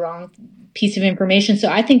out the wrong piece of information. So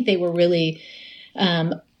I think they were really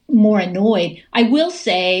more annoyed. I will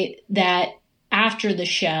say that after the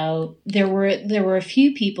show, there were a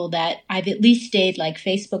few people that I've at least stayed like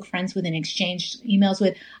Facebook friends with and exchanged emails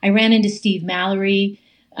with. I ran into Steve Mallory,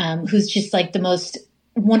 who's just like the most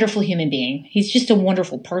wonderful human being. He's just a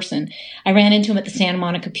wonderful person. I ran into him at the Santa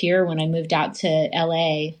Monica Pier when I moved out to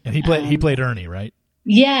LA. And he played Ernie, right?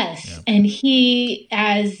 Yes. Yeah. And he,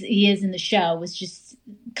 as he is in the show, was just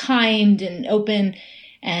kind and open.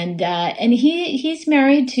 And he's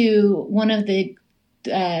married to one of the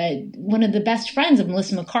best friends of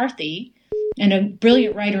Melissa McCarthy and a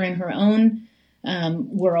brilliant writer in her own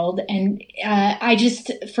world. And I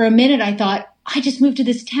just, for a minute, I thought, I just moved to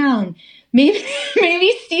this town. Maybe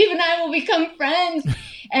Steve and I will become friends.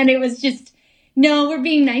 And it was just, no, we're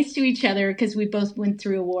being nice to each other because we both went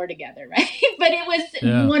through a war together, right? But it was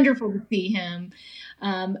wonderful to see him.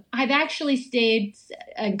 I've actually stayed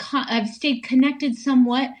connected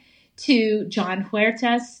somewhat to John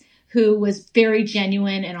Huertas, who was very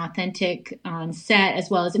genuine and authentic on set, as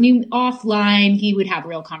well as, offline, he would have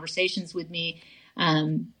real conversations with me.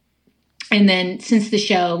 And then since the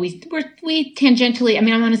show, we tangentially,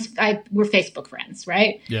 we're Facebook friends,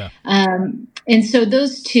 right? Yeah. And so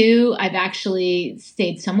those two I've actually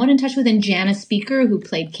stayed somewhat in touch with. And Janice Speaker, who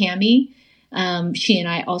played Cammie, she and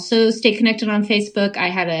I also stayed connected on Facebook.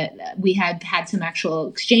 We had some actual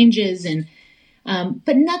exchanges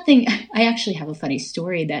but nothing. I actually have a funny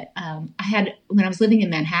story that I had when I was living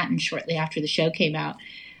in Manhattan shortly after the show came out.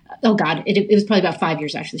 Oh God, it was probably about 5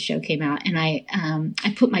 years after the show came out, and I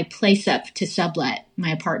put my place up to sublet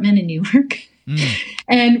my apartment in New York.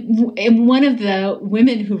 And one of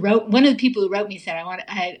the people who wrote me said,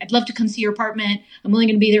 I'd love to come see your apartment. I'm only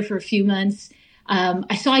going to be there for a few months.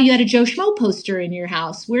 I saw you had a Joe Schmo poster in your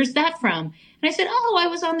house. Where's that from? And I said, oh, I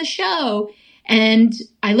was on the show. And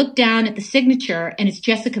I looked down at the signature, and it's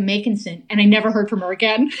Jessica Makinson, and I never heard from her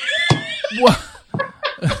again. What?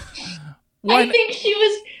 I think she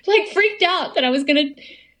was like freaked out that I was going to.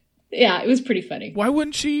 Yeah, it was pretty funny. Why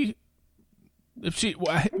wouldn't she?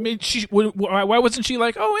 Why wasn't she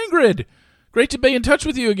like, oh, Ingrid, great to be in touch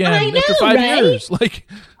with you again after 5 years? Like,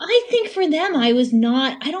 I think for them, I was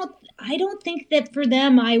not. I don't think that for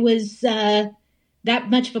them I was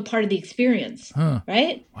that much of a part of the experience,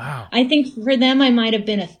 right? Wow. I think for them, I might have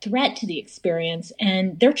been a threat to the experience,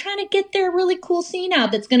 and they're trying to get their really cool scene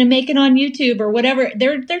out that's going to make it on YouTube or whatever.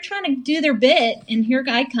 They're trying to do their bit, and here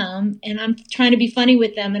I come, and I'm trying to be funny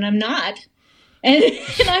with them, and I'm not. And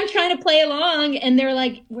I'm trying to play along, and they're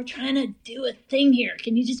like, we're trying to do a thing here.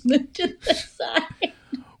 Can you just move to the side?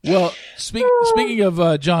 Well, speaking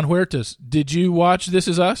of John Huertas, did you watch This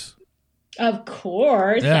Is Us? Of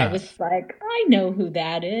course. Yeah. I was like, I know who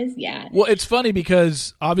that is. Yeah. Well, it's funny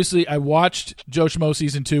because obviously I watched Joe Schmo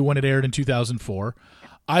season 2 when it aired in 2004.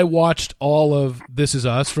 I watched all of This Is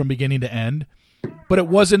Us from beginning to end, but it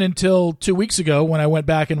wasn't until 2 weeks ago when I went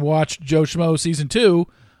back and watched Joe Schmo season 2.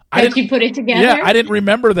 Did you put it together? Yeah, I didn't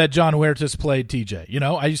remember that John Huertas played TJ.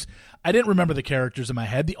 I didn't remember the characters in my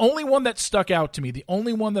head. The only one that stuck out to me, the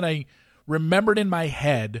only one that I remembered in my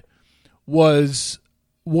head was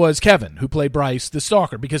Kevin, who played Bryce, the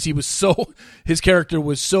stalker, because his character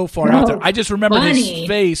was so far out there. I just remembered his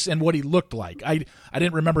face and what he looked like. I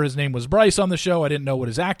didn't remember his name was Bryce on the show. I didn't know what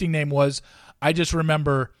his acting name was. I just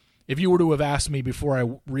remember, if you were to have asked me before I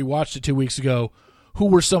rewatched it 2 weeks ago, who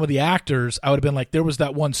were some of the actors, I would have been like, there was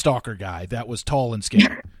that one stalker guy that was tall and skinny.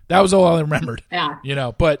 That was all I remembered.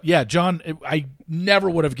 Yeah. But yeah, John, I never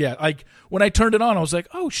would have guessed. Like, when I turned it on, I was like,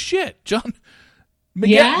 oh shit, John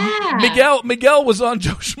Miguel was on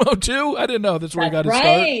Joe Schmo too. I didn't know that's where he got his start.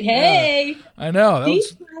 Right. Hey. Yeah. I know.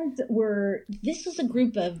 These guys this was a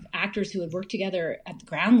group of actors who had worked together at the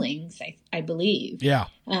Groundlings, I believe. Yeah.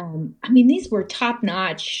 These were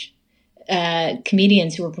top-notch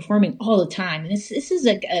comedians who were performing all the time. And this is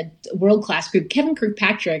a world-class group. Kevin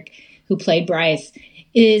Kirkpatrick, who played Bryce,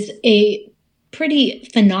 is a pretty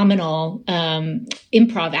phenomenal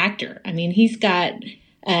improv actor. I mean, he's got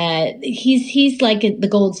he's like the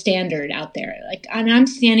gold standard out there. Like, and I'm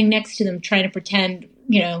standing next to them trying to pretend,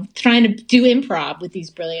 trying to do improv with these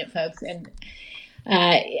brilliant folks, and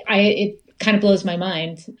it kind of blows my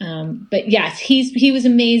mind. But yes, he was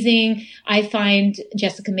amazing. I find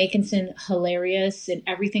Jessica Makinson hilarious in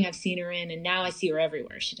everything I've seen her in, and now I see her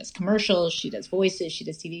everywhere. She does commercials, she does voices, she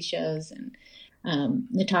does TV shows, and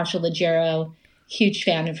Natasha Leggero, huge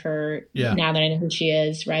fan of her now that I know who she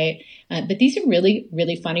is, right? But these are really,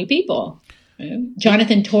 really funny people.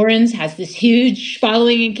 Jonathan Torrens has this huge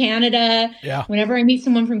following in Canada. Yeah. Whenever I meet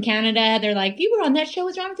someone from Canada, they're like, "You were on that show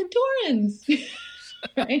with Jonathan Torrens."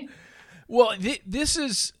 Right? Well, this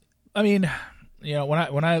is, I mean,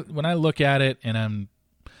 when I look at it and I'm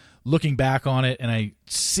looking back on it and I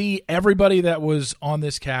see everybody that was on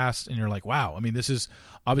this cast, and you're like, wow. I mean, this is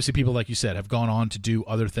obviously people, like you said, have gone on to do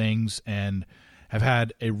other things and have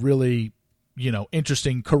had a really,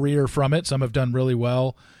 interesting career from it. Some have done really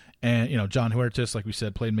well. And, John Huertas, like we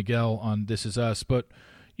said, played Miguel on This Is Us. But,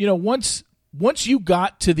 once you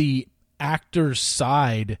got to the actor's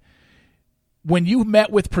side, when you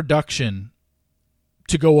met with production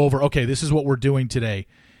to go over, okay, this is what we're doing today,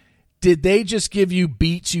 did they just give you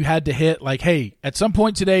beats you had to hit? Like, hey, at some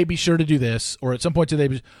point today, be sure to do this. Or at some point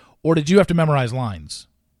today, or did you have to memorize lines?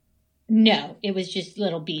 No, it was just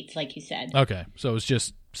little beats, like you said. Okay, so it was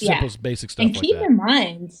just simple, basic stuff and like keep that. in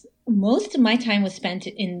mind, most of my time was spent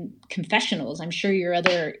in confessionals. I'm sure your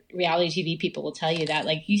other reality TV people will tell you that.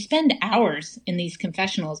 Like, you spend hours in these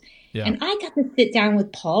confessionals. Yeah. And I got to sit down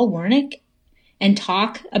with Paul Wernick and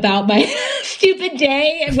talk about my stupid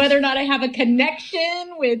day and whether or not I have a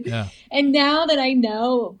connection with. Yeah. And now that I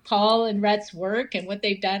know Paul and Rhett's work and what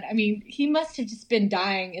they've done, I mean, he must have just been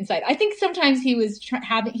dying inside. I think sometimes he was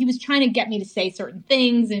trying to get me to say certain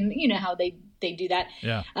things, and you know how they do that.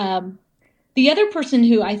 Yeah. The other person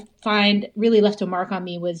who I find really left a mark on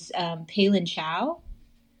me was Palin Chow.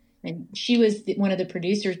 And she was one of the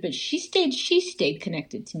producers, but she stayed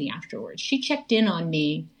connected to me afterwards. She checked in on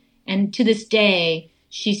me. And to this day,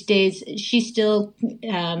 she still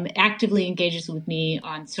actively engages with me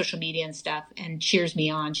on social media and stuff and cheers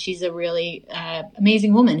me on. She's a really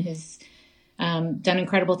amazing woman who's done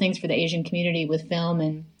incredible things for the Asian community with film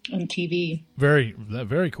and TV. Very,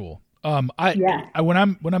 very cool. When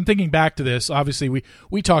I'm thinking back to this, obviously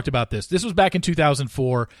we talked about this. This was back in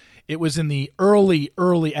 2004. It was in the early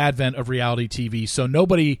advent of reality TV, so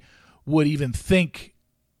nobody would even think,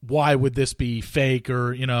 why would this be fake,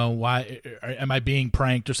 or why am I being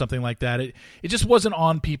pranked or something like that? It just wasn't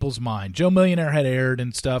on people's mind. Joe Millionaire had aired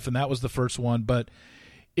and stuff, and that was the first one, but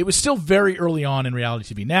it was still very early on in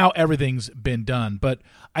reality TV. Now everything's been done, but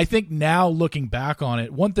I think now looking back on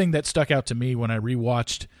it, one thing that stuck out to me when I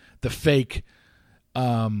rewatched the fake,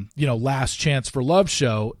 Last Chance for Love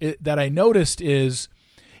show that I noticed is,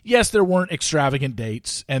 yes, there weren't extravagant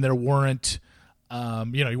dates, and there weren't,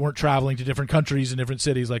 you weren't traveling to different countries and different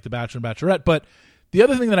cities like The Bachelor and Bachelorette. But the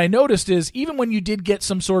other thing that I noticed is, even when you did get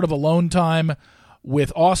some sort of alone time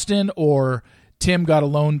with Austin, or Tim got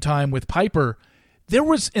alone time with Piper, there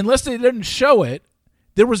was, unless they didn't show it,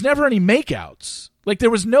 there was never any makeouts. Like,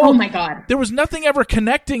 there was no, oh my God, there was nothing ever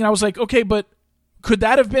connecting. And I was like, okay, but could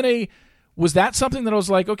that have been was that something that I was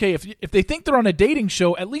like, okay, if they think they're on a dating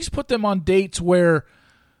show, at least put them on dates where,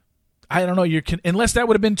 I don't know, unless that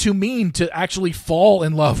would have been too mean to actually fall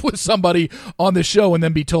in love with somebody on the show and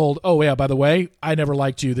then be told, oh yeah, by the way, I never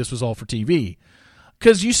liked you, this was all for TV.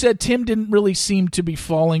 Because you said Tim didn't really seem to be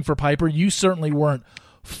falling for Piper. You certainly weren't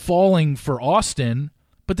falling for Austin,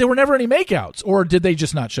 but there were never any makeouts, or did they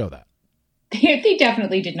just not show that? They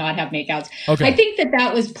definitely did not have makeouts. Okay. I think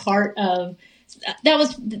that was part of,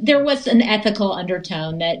 there was an ethical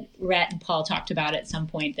undertone that Rhett and Paul talked about at some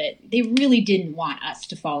point, that they really didn't want us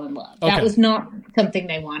to fall in love. Okay. That was not something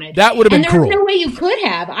they wanted. That would have been cruel. And there was no way you could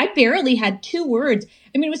have. I barely had 2 words.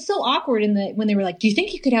 I mean, it was so awkward when they were like, do you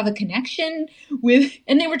think you could have a connection with,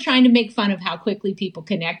 and they were trying to make fun of how quickly people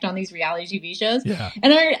connect on these reality TV shows. Yeah.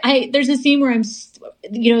 And there's a scene where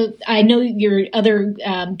I know your other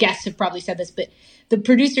guests have probably said this, but the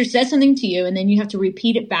producer says something to you, and then you have to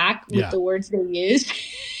repeat it back with the words they used.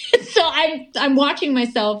 So I'm watching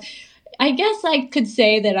myself I guess I could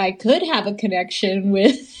say that I could have a connection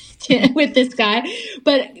with this guy,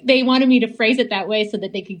 but they wanted me to phrase it that way so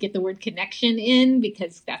that they could get the word connection in,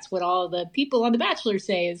 because that's what all the people on The Bachelor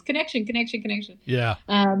say is connection, connection, connection. Yeah.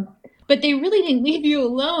 But they really didn't leave you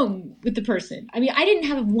alone with the person. I mean, I didn't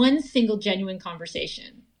have one single genuine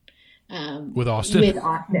conversation with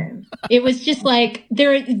Austin. It was just like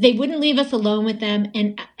they wouldn't leave us alone with them.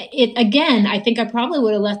 And again, I think I probably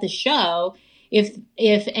would have left the show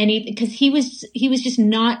if any, because he was just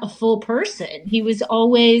not a full person. He was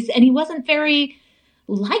always, and he wasn't very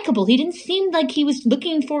likable. He didn't seem like he was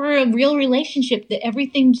looking for a real relationship. That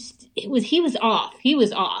everything he was off. He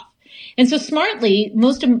was off. And so smartly,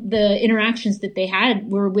 most of the interactions that they had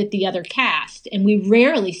were with the other cast, and we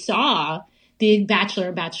rarely saw the Bachelor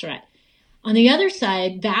and Bachelorette. On the other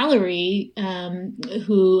side, Valerie,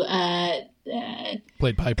 who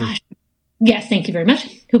played Piper. Gosh, yes, thank you very much.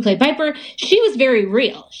 Who played Piper? She was very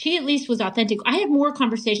real. She at least was authentic. I had more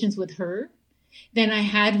conversations with her than I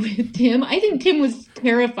had with Tim. I think Tim was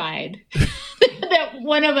terrified that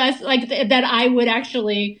one of us, like that I would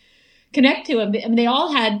actually connect to him. I mean, they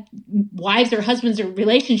all had wives or husbands or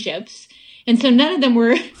relationships, and so none of them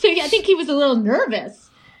were. So yeah, I think he was a little nervous,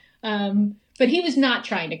 but he was not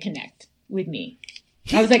trying to connect with me.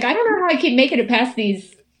 I was like, I don't know how I keep making it past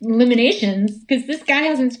these eliminations, because this guy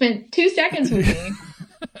hasn't spent 2 seconds with me.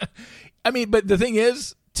 I mean, but the thing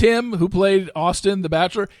is, Tim, who played Austin, the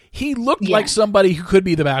Bachelor, he looked like somebody who could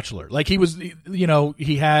be the Bachelor. Like he was, you know,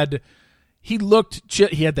 he had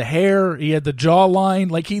the hair, he had the jawline,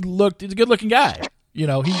 like he's a good looking guy. You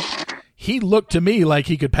know, he looked to me like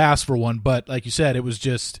he could pass for one, but like you said, it was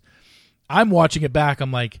just, I'm watching it back.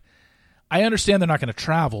 I'm like, I understand they're not going to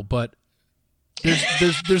travel, but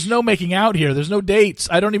there's no making out here. There's no dates.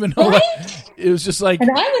 I don't even know. Right? It was just like, and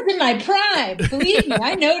I was in my prime. Believe me,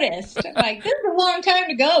 I noticed. Like, this is a long time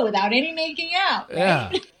to go without any making out.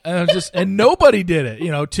 Right? Yeah, and nobody did it. You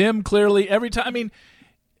know, Tim clearly every time. I mean,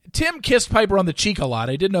 Tim kissed Piper on the cheek a lot.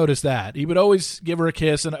 I did notice that. He would always give her a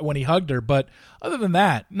kiss and when he hugged her. But other than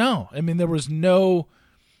that, no. I mean, there was no.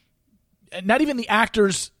 Not even the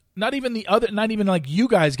actors. Not even like you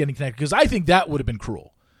guys getting connected, because I think that would have been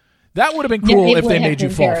cruel. That would have been cruel if they made you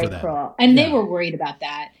fall for that. Cruel. And they were worried about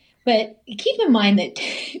that. But keep in mind that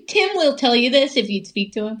Tim will tell you this if you'd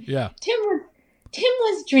speak to him. Yeah. Tim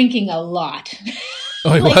was drinking a lot.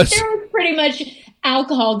 Oh, he was? There was pretty much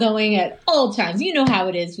alcohol going at all times. You know how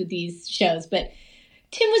it is with these shows. But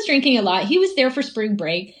Tim was drinking a lot. He was there for spring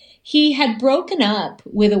break. He had broken up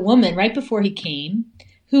with a woman right before he came,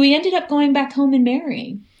 who he ended up going back home and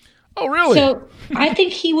marrying. Oh, really? So I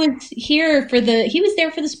think he was there for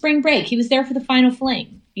the spring break. He was there for the final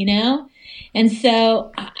fling, you know? And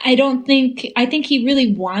so I think he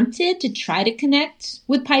really wanted to try to connect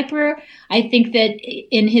with Piper. I think that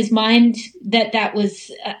in his mind that was,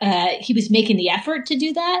 he was making the effort to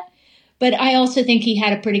do that. But I also think he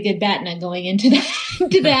had a pretty good bet on going into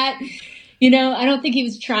that, you know? I don't think he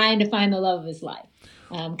was trying to find the love of his life.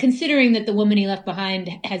 Considering that the woman he left behind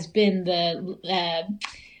has been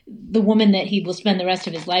the woman that he will spend the rest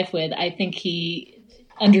of his life with, I think he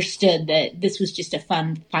understood that this was just a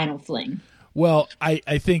fun final fling. Well,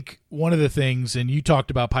 I think one of the things, and you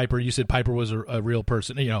talked about Piper, you said Piper was a real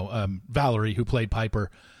person, you know, Valerie, who played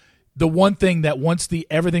Piper. The one thing that once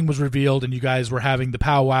everything was revealed and you guys were having the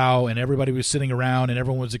powwow and everybody was sitting around and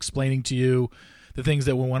everyone was explaining to you the things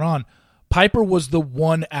that went on, Piper was the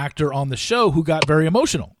one actor on the show who got very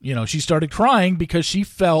emotional. You know, she started crying because she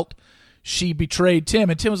felt she betrayed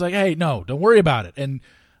Tim, and Tim was like, hey, no, don't worry about it. And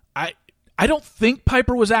I don't think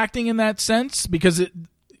Piper was acting in that sense, because it,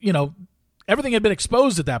 you know, everything had been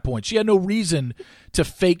exposed at that point. She had no reason to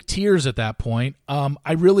fake tears at that point.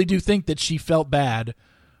 I really do think that she felt bad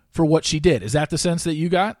for what she did. Is that the sense that you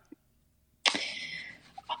got?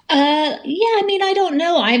 Yeah, I mean, I don't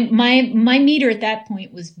know. My meter at that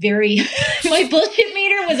point was my bullshit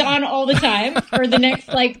meter was on all the time for the next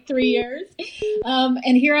 3 years.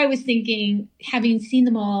 And here I was thinking, having seen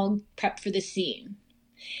them all prep for the scene,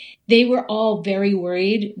 they were all very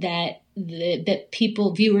worried that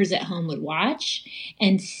viewers at home would watch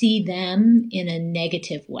and see them in a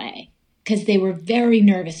negative way, because they were very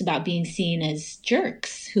nervous about being seen as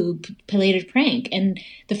jerks who played a prank. And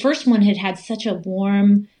the first one had such a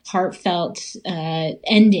warm, heartfelt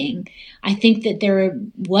ending. I think that there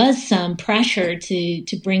was some pressure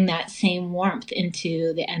to bring that same warmth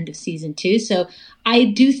into the end of season 2. So I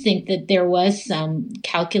do think that there was some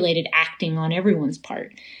calculated acting on everyone's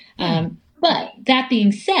part. But that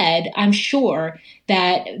being said, I'm sure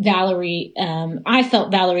that Valerie, I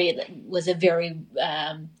felt Valerie was a very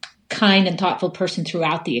kind and thoughtful person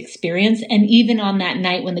throughout the experience. And even on that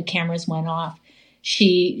night when the cameras went off,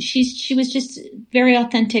 she was just a very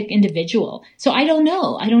authentic individual. So I don't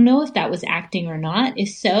know. I don't know if that was acting or not. If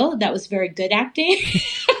so, that was very good acting.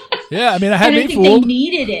 Yeah, I mean, I had me fooled. I think they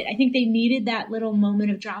needed it. I think they needed that little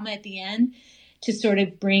moment of drama at the end to sort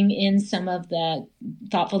of bring in some of the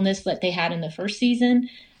thoughtfulness that they had in the first season.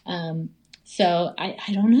 So I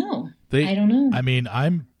don't know. I don't know. I mean,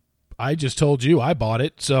 I just told you I bought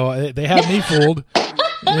it, so they had me fooled.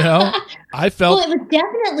 You know, I felt. Well, it was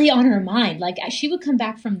definitely on her mind. Like she would come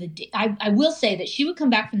back from I will say that she would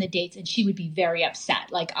come back from the dates and she would be very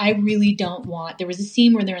upset. Like, I really don't want. There was a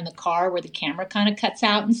scene where they're in the car where the camera kind of cuts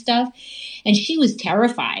out and stuff, and she was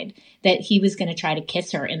terrified that he was going to try to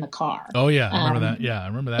kiss her in the car. Oh yeah, I remember that. Yeah, I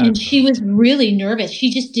remember that. And she was really nervous.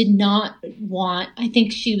 She just did not want. I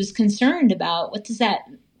think she was concerned about what is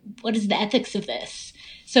the ethics of this.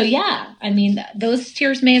 So, yeah, I mean, those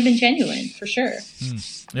tears may have been genuine, for sure.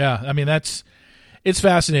 Yeah, I mean, it's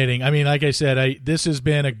fascinating. I mean, like I said, this has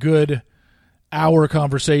been a good hour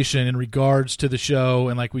conversation in regards to the show.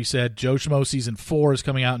 And like we said, Joe Schmo Season 4 is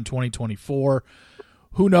coming out in 2024.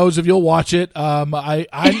 Who knows if you'll watch it? I'm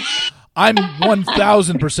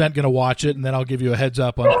 1,000% going to watch it, and then I'll give you a heads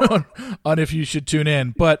up on if you should tune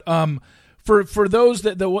in. But for those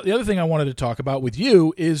the other thing I wanted to talk about with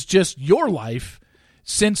you is just your life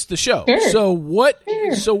since the show. Sure. So what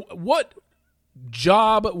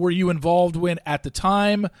job were you involved with at the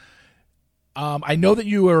time? I know that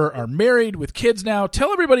you are married with kids now.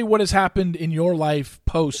 Tell everybody what has happened in your life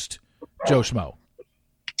post Joe Schmo.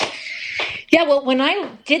 Yeah, well, when I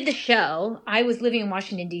did the show, I was living in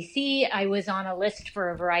Washington, D.C. I was on a list for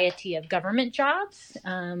a variety of government jobs.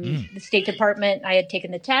 The State Department, I had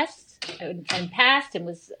taken the tests and passed and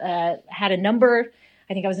was had a number.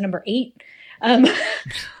 I think I was number 8.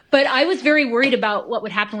 But I was very worried about what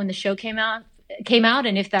would happen when the show came out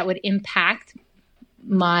and if that would impact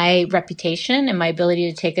my reputation and my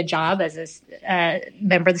ability to take a job as a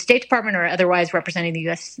member of the State Department or otherwise representing the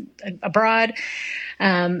U.S. abroad.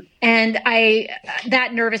 And that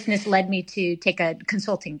nervousness led me to take a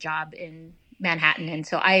consulting job in Manhattan. And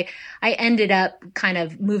so I ended up kind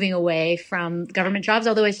of moving away from government jobs,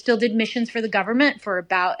 although I still did missions for the government for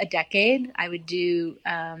about a decade. I would do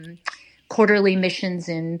quarterly missions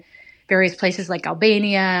in various places like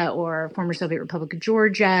Albania or former Soviet Republic of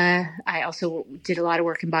Georgia. I also did a lot of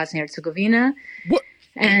work in Bosnia and Herzegovina.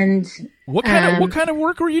 What kind of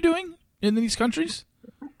work were you doing in these countries?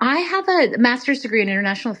 I have a master's degree in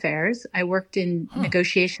international affairs. I worked in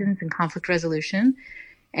negotiations and conflict resolution.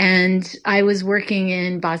 And I was working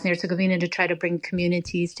in Bosnia and Herzegovina to try to bring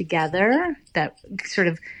communities together. That sort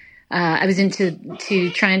of, I was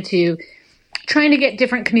into trying to get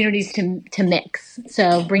different communities to mix.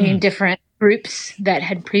 So bringing different groups that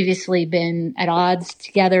had previously been at odds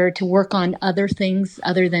together to work on other things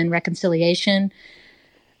other than reconciliation.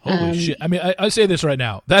 Holy shit. I mean, I say this right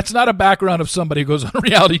now. That's not a background of somebody who goes on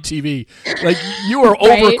reality TV. Like, you are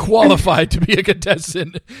Right? overqualified to be a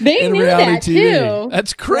contestant in knew reality that, TV. too.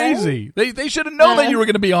 That's crazy. They should have known that you were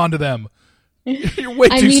going to be onto them. You're way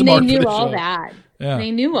too smart for they this knew all show. that. Yeah. They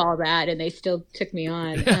knew all that, and they still took me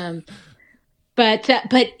on. But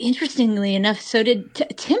interestingly enough, so did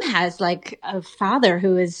Tim. Has like a father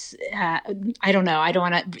who is I don't know. I don't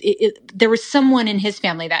want to. There was someone in his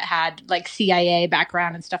family that had like CIA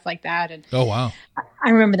background and stuff like that. And Oh wow! I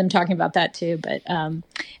remember them talking about that too. But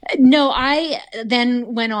no, I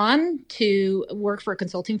then went on to work for a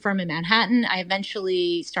consulting firm in Manhattan. I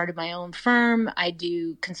eventually started my own firm. I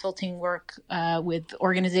do consulting work with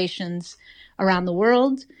organizations around the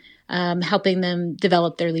world, helping them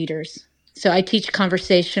develop their leaders. So I teach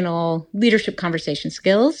leadership conversation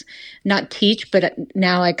skills, not teach, but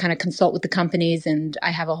now I kind of consult with the companies, and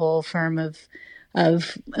I have a whole firm of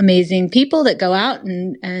amazing people that go out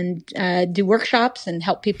and do workshops and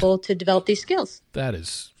help people to develop these skills. That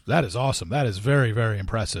is awesome. That is very, very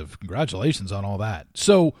impressive. Congratulations on all that.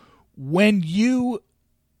 So first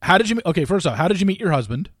off, how did you meet your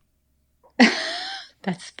husband?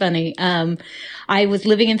 That's funny. I was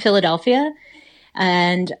living in Philadelphia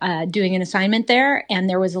and doing an assignment there. And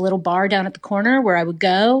there was a little bar down at the corner where I would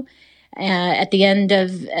go at the end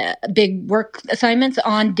of big work assignments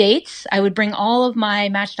on dates. I would bring all of my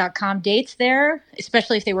Match.com dates there,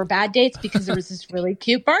 especially if they were bad dates, because there was this really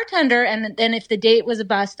cute bartender. And then if the date was a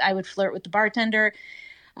bust, I would flirt with the bartender,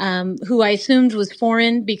 who I assumed was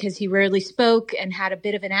foreign because he rarely spoke and had a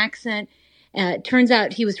bit of an accent. It turns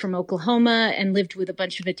out he was from Oklahoma and lived with a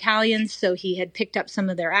bunch of Italians, so he had picked up some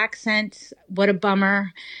of their accents. What a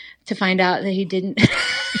bummer to find out that he didn't.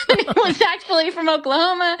 He was actually from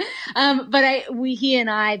Oklahoma. But he and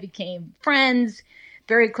I became friends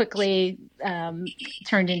very quickly,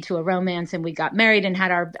 turned into a romance, and we got married and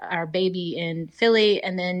had our baby in Philly,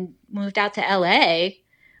 and then moved out to LA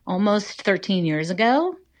almost 13 years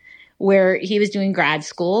ago, where he was doing grad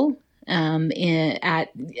school at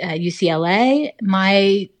UCLA.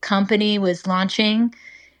 My company was launching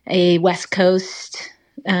a West Coast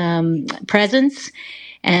presence,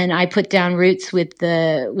 and I put down roots with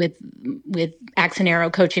Axe and Arrow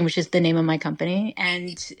Coaching, which is the name of my company,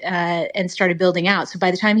 and started building out. So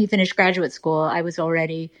by the time he finished graduate school, I was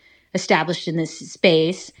already established in this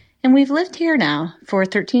space, and we've lived here now for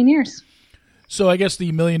 13 years. So I guess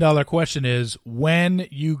the $1 million question is, when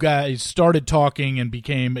you guys started talking and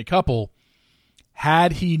became a couple,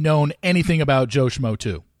 had he known anything about Joe Schmo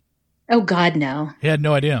too? Oh God, no. He had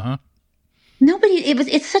no idea, huh? Nobody.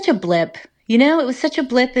 It's such a blip. You know, it was such a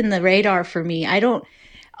blip in the radar for me.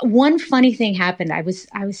 One funny thing happened. I was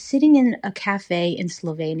sitting in a cafe in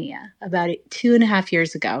Slovenia about 2.5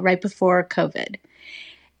 years ago, right before COVID,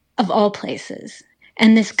 of all places.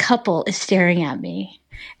 And this couple is staring at me.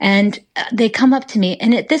 And they come up to me,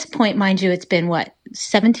 and at this point, mind you, it's been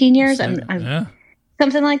 17 years? Yeah.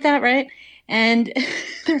 Something like that, right? And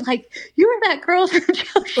they're like, "You were that girl from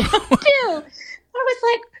Joe Schmo too." I was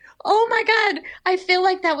like, "Oh my God, I feel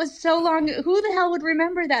like that was so long. Who the hell would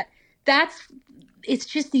remember that?" It's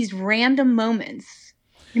just these random moments.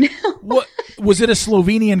 You know? What was it, a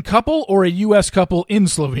Slovenian couple or a U.S. couple in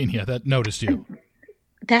Slovenia that noticed you?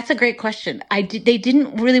 That's a great question. They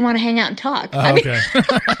didn't really want to hang out and talk. I mean, okay.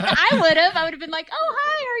 I would have been like, "Oh,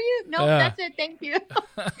 hi, are you?" No, That's it. Thank you.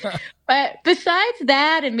 But besides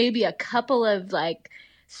that, and maybe a couple of like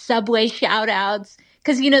Subway shout outs,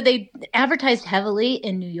 because, they advertised heavily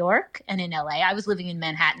in New York and in LA. I was living in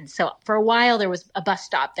Manhattan. So for a while, there was a bus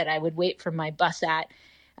stop that I would wait for my bus at.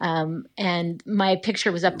 And my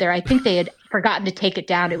picture was up there. I think they had forgotten to take it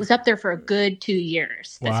down. It was up there for a good 2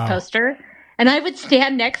 years, this poster. And I would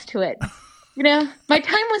stand next to it. My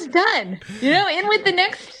time was done. In with the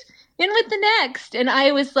next. And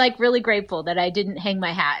I was like really grateful that I didn't hang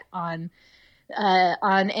my hat on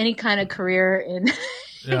any kind of career in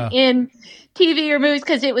TV or movies,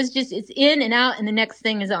 because it was just, it's in and out and the next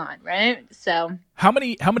thing is on, right? So how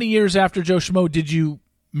many years after Joe Schmo did you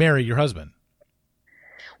marry your husband?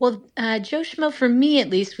 Well, Joe Schmo, for me at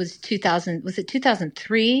least, was 2000. Was it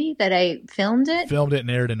 2003 that I filmed it? Filmed it and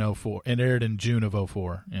aired in 2004. It aired in June of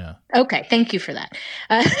 2004. Yeah. Okay, thank you for that.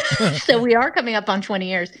 So we are coming up on 20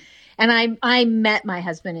 years, and I met my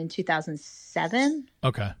husband in 2007.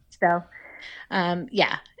 Okay. So,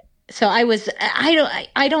 yeah. So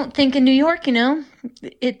I don't think in New York,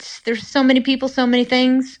 there's so many people, so many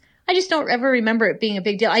things. I just don't ever remember it being a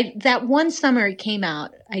big deal. That one summer it came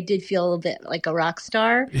out, I did feel a little bit like a rock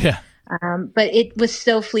star. Yeah. But it was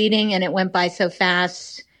so fleeting and it went by so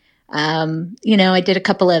fast. I did a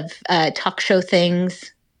couple of talk show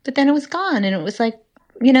things, but then it was gone. And it was like,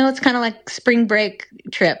 it's kind of like spring break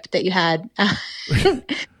trip that you had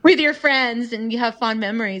with your friends and you have fond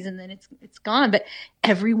memories, and then it's gone. But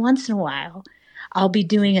every once in a while, I'll be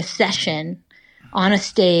doing a session on a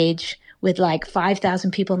stage with like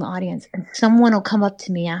 5,000 people in the audience, and someone will come up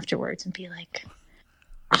to me afterwards and be like,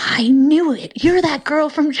 "I knew it. You're that girl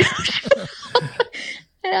from Joe Schmo."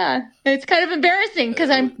 Yeah, it's kind of embarrassing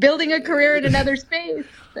because I'm building a career in another space.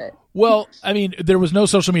 But. Well, I mean, there was no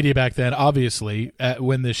social media back then, obviously,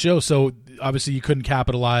 when this show, so obviously you couldn't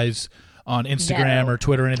capitalize on Instagram or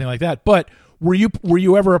Twitter or anything like that. But were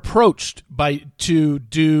you ever approached to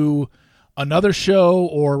do another show,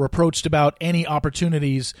 or approached about any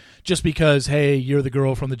opportunities just because, hey, you're the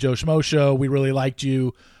girl from the Joe Schmo show, we really liked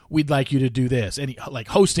you, we'd like you to do this? Any like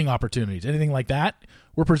hosting opportunities, anything like that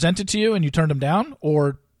were presented to you and you turned them down,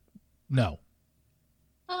 or no?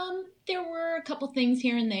 There were a couple things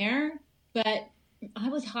here and there, but I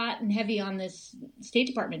was hot and heavy on this State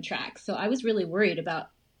Department track, so I was really worried about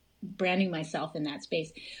branding myself in that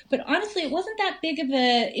space. But honestly, it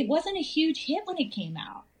wasn't a huge hit when it came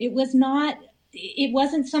out. It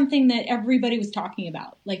wasn't something that everybody was talking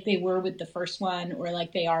about like they were with the first one, or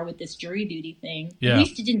like they are with this jury duty thing. Yeah. At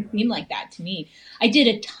least it didn't seem like that to me. I did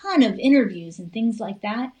a ton of interviews and things like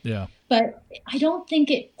that. Yeah. But I don't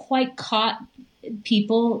think it quite caught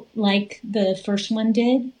people like the first one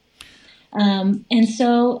did. And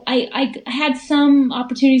so I had some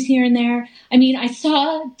opportunities here and there. I mean, I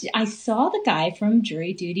saw the guy from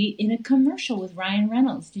Jury Duty in a commercial with Ryan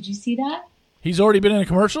Reynolds. Did you see that? He's already been in a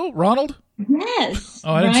commercial, Ronald? Yes.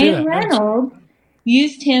 Oh, I didn't see that. Ryan Reynolds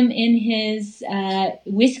used him in his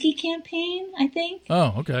whiskey campaign, I think.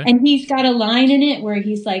 Oh, okay. And he's got a line in it where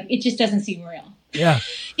he's like, it just doesn't seem real. Yeah.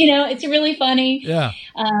 It's really funny. Yeah.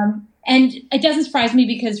 And it doesn't surprise me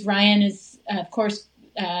because Ryan is, of course,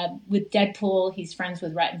 with Deadpool, he's friends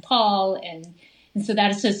with Rhett and Paul. And so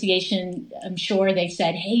that association, I'm sure they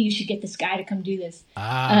said, hey, you should get this guy to come do this.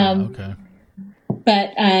 Okay.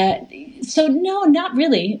 But so no, not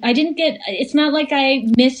really. It's not like I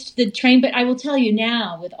missed the train, but I will tell you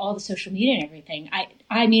now with all the social media and everything,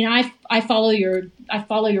 I follow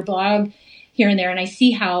your blog here and there, and I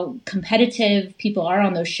see how competitive people are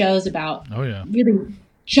on those shows about really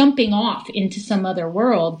jumping off into some other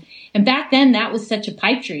world. And back then that was such a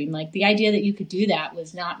pipe dream. Like the idea that you could do that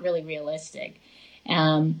was not really realistic.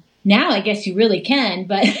 Now I guess you really can,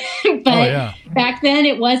 but back then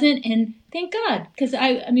it wasn't. And thank God, because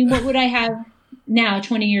I mean, what would I have now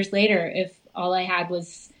 20 years later if all I had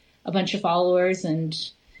was a bunch of followers? And,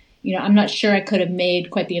 I'm not sure I could have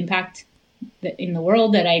made quite the impact in the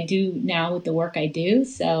world that I do now with the work I do.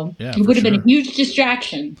 So it would have been a huge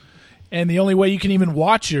distraction. And the only way you can even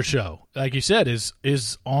watch your show, like you said, is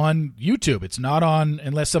on YouTube. It's not on,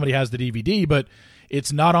 unless somebody has the DVD, but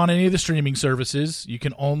it's not on any of the streaming services. You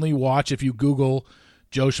can only watch if you Google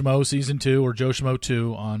Joe Schmo Season 2 or Joe Schmo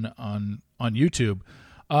 2 on YouTube.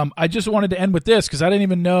 I just wanted to end with this because I didn't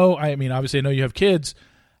even know. I mean, obviously, I know you have kids.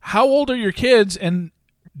 How old are your kids, and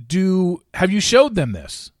have you showed them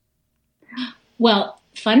this? Well,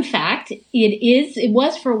 fun fact, it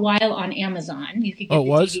was for a while on Amazon. You could get the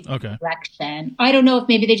DVD collection. I don't know if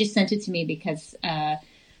maybe they just sent it to me because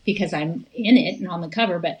I'm in it and on the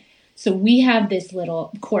cover, but so we have this little,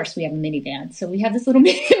 of course we have a minivan. So we have this little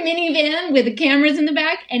minivan with the cameras in the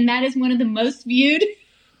back, and that is one of the most viewed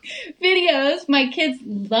videos. My kids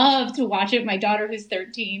love to watch it. My daughter, who's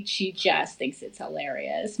 13, she just thinks it's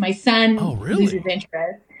hilarious. My son loses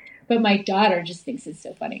interest, but my daughter just thinks it's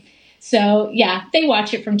so funny. So yeah, they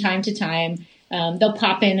watch it from time to time. They'll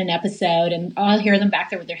pop in an episode, and I'll hear them back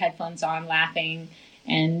there with their headphones on, laughing.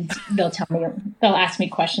 And they'll ask me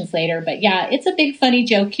questions later. But yeah, it's a big funny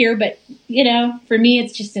joke here. But, for me,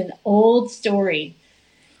 it's just an old story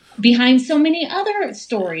behind so many other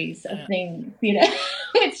stories of things,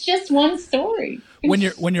 It's just one story. When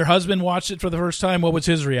your husband watched it for the first time, what was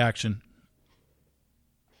his reaction?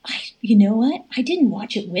 You know what? I didn't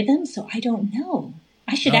watch it with him, so I don't know.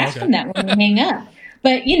 I should ask him that when we hang up.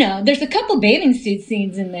 But, there's a couple bathing suit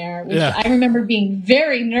scenes in there, which I remember being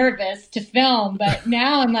very nervous to film. But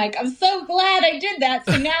now I'm like, I'm so glad I did that.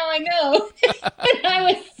 So now I know. When I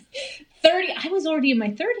was 30, I was already in my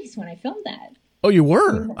 30s when I filmed that. Oh, you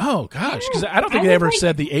were? Oh, gosh. Because I don't think they ever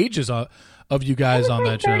said the ages of you guys on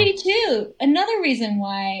that show. 32. Another reason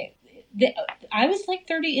why I was like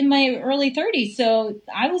 30 in my early 30s. So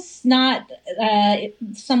I was not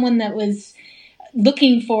someone that was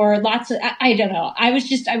looking for lots of, I don't know. I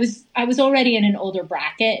was already in an older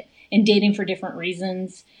bracket and dating for different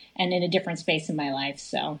reasons and in a different space in my life.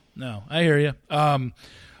 So no, I hear you.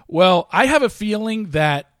 Well, I have a feeling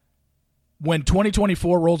that when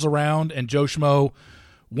 2024 rolls around and Joe Schmo,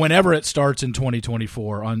 whenever it starts in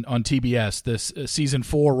 2024 on TBS, this season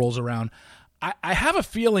 4 rolls around, I have a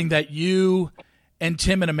feeling that you and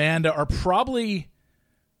Tim and Amanda are probably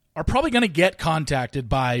going to get contacted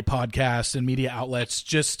by podcasts and media outlets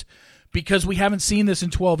just because we haven't seen this in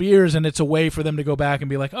 12 years, and it's a way for them to go back and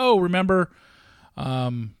be like, oh, remember,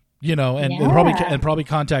 and probably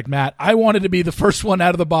contact Matt. I wanted to be the first one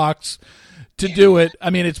out of the box to do it.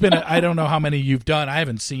 I mean, it's been I don't know how many you've done. I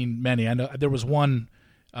haven't seen many. I know there was one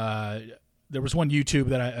YouTube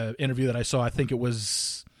that interview that I saw. I think it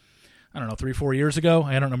was, I don't know, 3-4 years ago.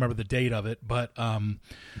 I don't remember the date of it, but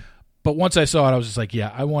once I saw it, I was just like,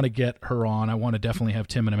 yeah, I want to get her on. I want to definitely have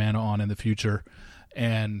Tim and Amanda on in the future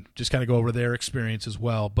and just kind of go over their experience as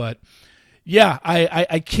well. But yeah,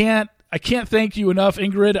 I can't thank you enough,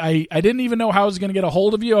 Ingrid. I didn't even know how I was going to get a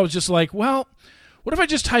hold of you. I was just like, well, what if I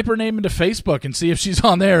just type her name into Facebook and see if she's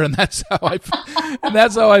on there? And that's how I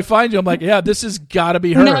find you. I'm like, yeah, this has got to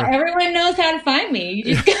be her. No, everyone knows how to find me.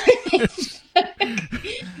 You just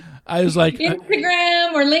I was like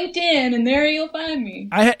Instagram or LinkedIn, and there you'll find me.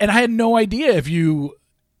 I had no idea if you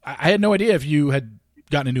had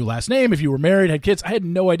gotten a new last name, if you were married, had kids. I had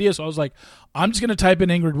no idea. So I was like, I'm just going to type in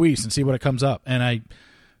Ingrid Wiese and see what it comes up. And I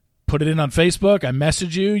put it in on Facebook. I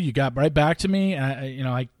messaged you. You got right back to me. And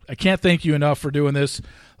I can't thank you enough for doing this.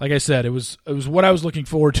 Like I said, it was what I was looking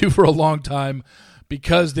forward to for a long time,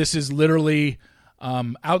 because this is literally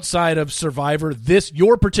outside of Survivor,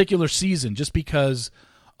 your particular season, just because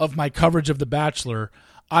of my coverage of The Bachelor,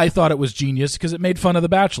 I thought it was genius because it made fun of The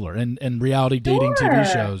Bachelor and reality dating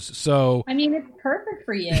TV shows. So I mean, it's perfect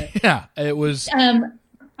for you. Yeah, it was.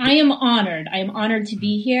 I am honored. I am honored to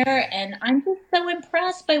be here, and I'm just so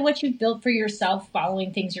impressed by what you've built for yourself,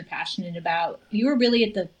 following things you're passionate about. You were really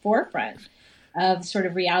at the forefront of sort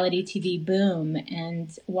of reality TV boom,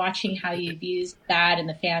 and watching how you've used that and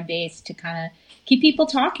the fan base to kind of keep people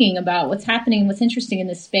talking about what's happening and what's interesting in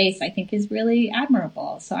this space, I think is really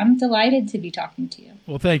admirable. So I'm delighted to be talking to you.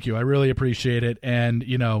 Well, thank you. I really appreciate it. And,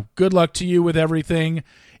 good luck to you with everything.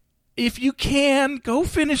 If you can, go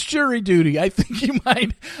finish jury duty. I think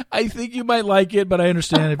you might like it, but I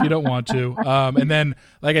understand if you don't want to. And then,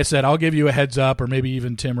 like I said, I'll give you a heads up, or maybe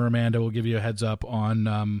even Tim or Amanda will give you a heads up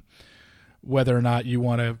on whether or not you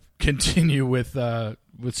want to continue with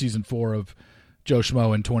season 4 of Joe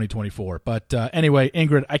Schmo in 2024. But anyway,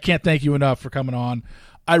 Ingrid, I can't thank you enough for coming on.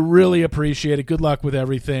 I really appreciate it. Good luck with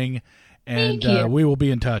everything, and we will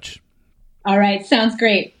be in touch. All right, sounds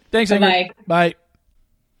great. Thanks, Bye-bye. Ingrid. Bye.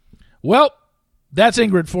 Well, that's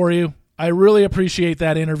Ingrid for you. I really appreciate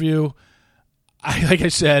that interview. Like I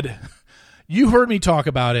said, you heard me talk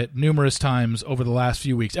about it numerous times over the last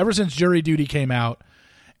few weeks, ever since Jury Duty came out,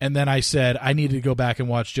 and then I said I needed to go back and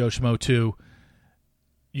watch Joe Schmo 2.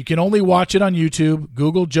 You can only watch it on YouTube.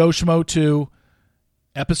 Google Joe Schmo 2.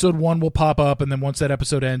 Episode 1 will pop up, and then once that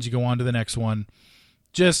episode ends, you go on to the next one.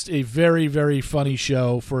 Just a very, very funny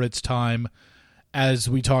show for its time. As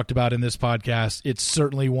we talked about in this podcast, it's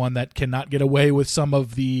certainly one that cannot get away with some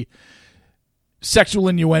of the sexual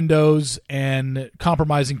innuendos and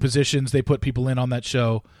compromising positions they put people in on that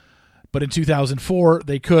show. But in 2004,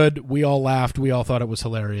 they could. We all laughed. We all thought it was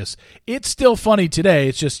hilarious. It's still funny today.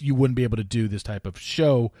 It's just you wouldn't be able to do this type of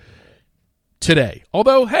show today.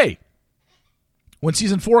 Although, hey, when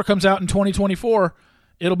season 4 comes out in 2024,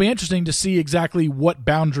 it'll be interesting to see exactly what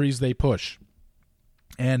boundaries they push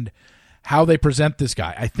and how they present this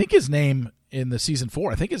guy. I think his name in the season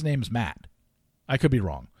 4, I think his name is Matt. I could be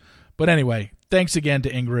wrong. But anyway, thanks again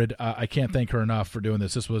to Ingrid. I can't thank her enough for doing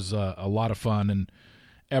this. This was a lot of fun, and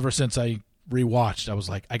ever since I rewatched, I was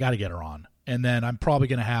like, I got to get her on. And then I'm probably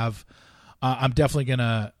going to have, I'm definitely going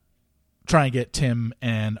to try and get Tim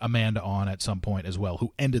and Amanda on at some point as well,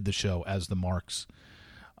 who ended the show as the marks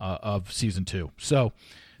of season 2. So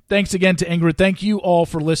thanks again to Ingrid. Thank you all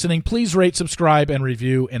for listening. Please rate, subscribe, and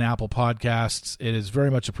review in Apple Podcasts. It is very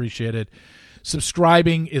much appreciated.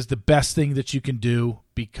 Subscribing is the best thing that you can do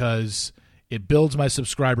because it builds my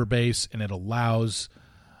subscriber base and it allows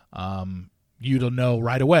you to know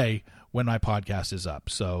right away when my podcast is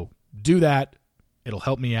up. So do that. It'll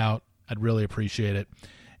help me out. I'd really appreciate it.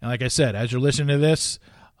 And like I said, as you're listening to this,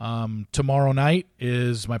 tomorrow night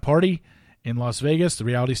is my party in Las Vegas, the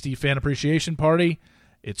Reality Steve Fan Appreciation Party.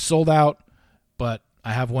 It's sold out, but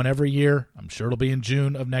I have one every year. I'm sure it'll be in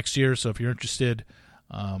June of next year. So if you're interested,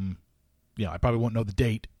 I probably won't know the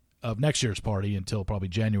date of next year's party until probably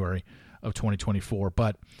January of 2024.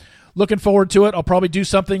 But looking forward to it. I'll probably do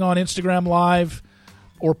something on Instagram Live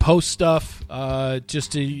or post stuff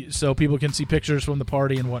just so people can see pictures from the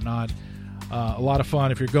party and whatnot. A lot of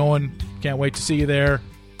fun. If you're going, can't wait to see you there.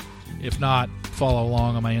 If not, follow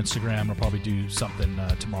along on my Instagram. I'll probably do something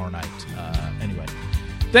tomorrow night. Anyway,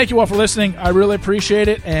 thank you all for listening. I really appreciate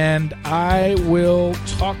it, and I will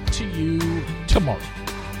talk to you tomorrow.